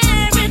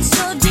buried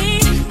so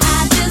deep. I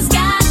just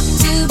got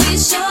to be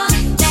sure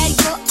that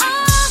you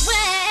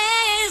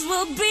always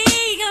will be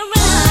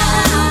around.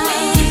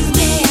 You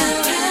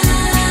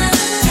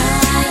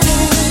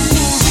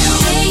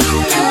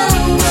know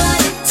what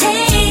it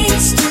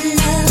takes to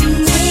love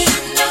me.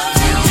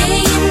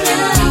 You know what it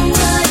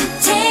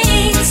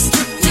takes to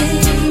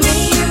do me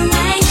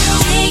right.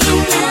 You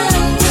know what it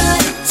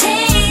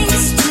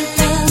takes to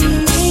love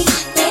me,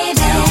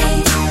 baby.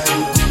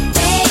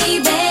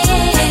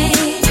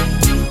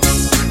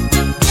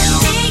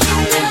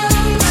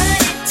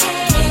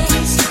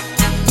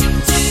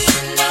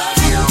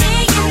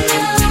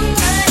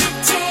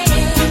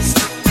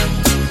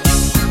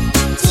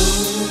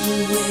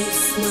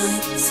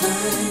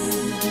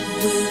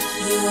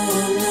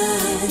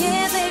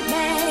 Yeah,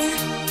 baby,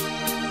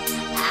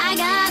 I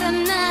gotta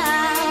know.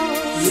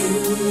 You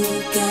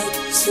got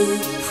to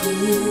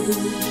prove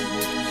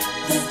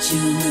that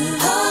you will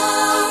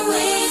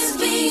always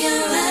be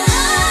around.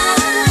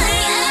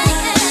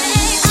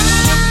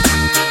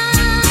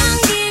 I'll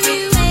give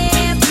you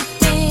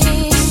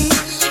everything.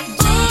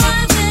 Boy,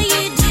 will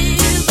you do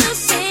the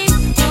same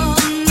for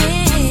me?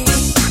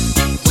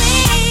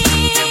 Will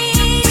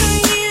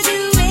you do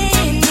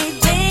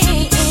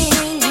anything?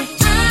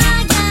 I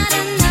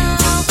gotta know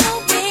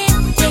when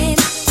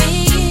it's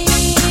been.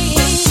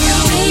 You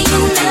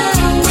know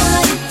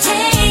what it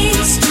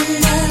takes to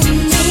love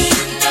me.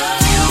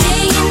 You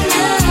know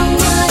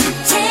what it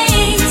takes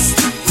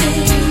to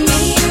do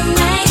me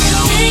right. Do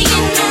you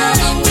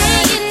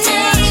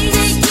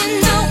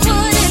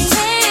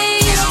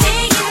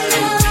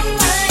know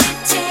what it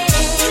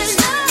takes to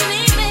love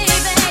me,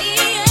 baby?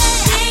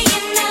 Do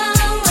you know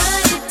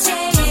what it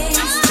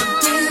takes to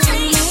do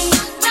me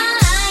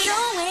right?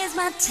 Don't waste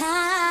my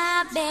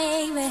time,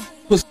 baby.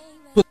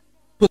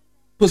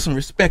 Put some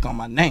respect on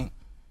my name.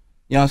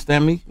 You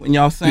understand me? When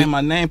y'all saying my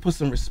name, put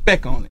some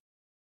respect on it.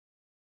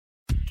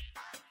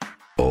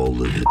 All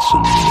the hits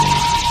and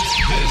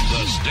more. is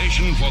the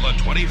station for the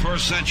 21st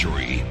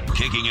century,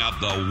 kicking out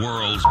the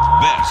world's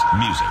best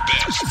music.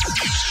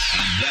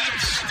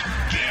 That's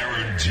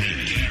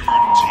guaranteed.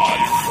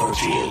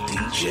 Virtual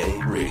DJ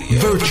Radio.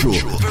 Virtual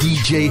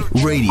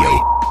DJ Radio.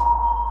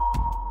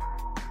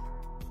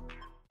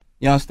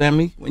 You understand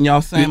me? When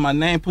y'all saying my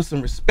name, put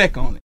some respect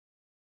on it.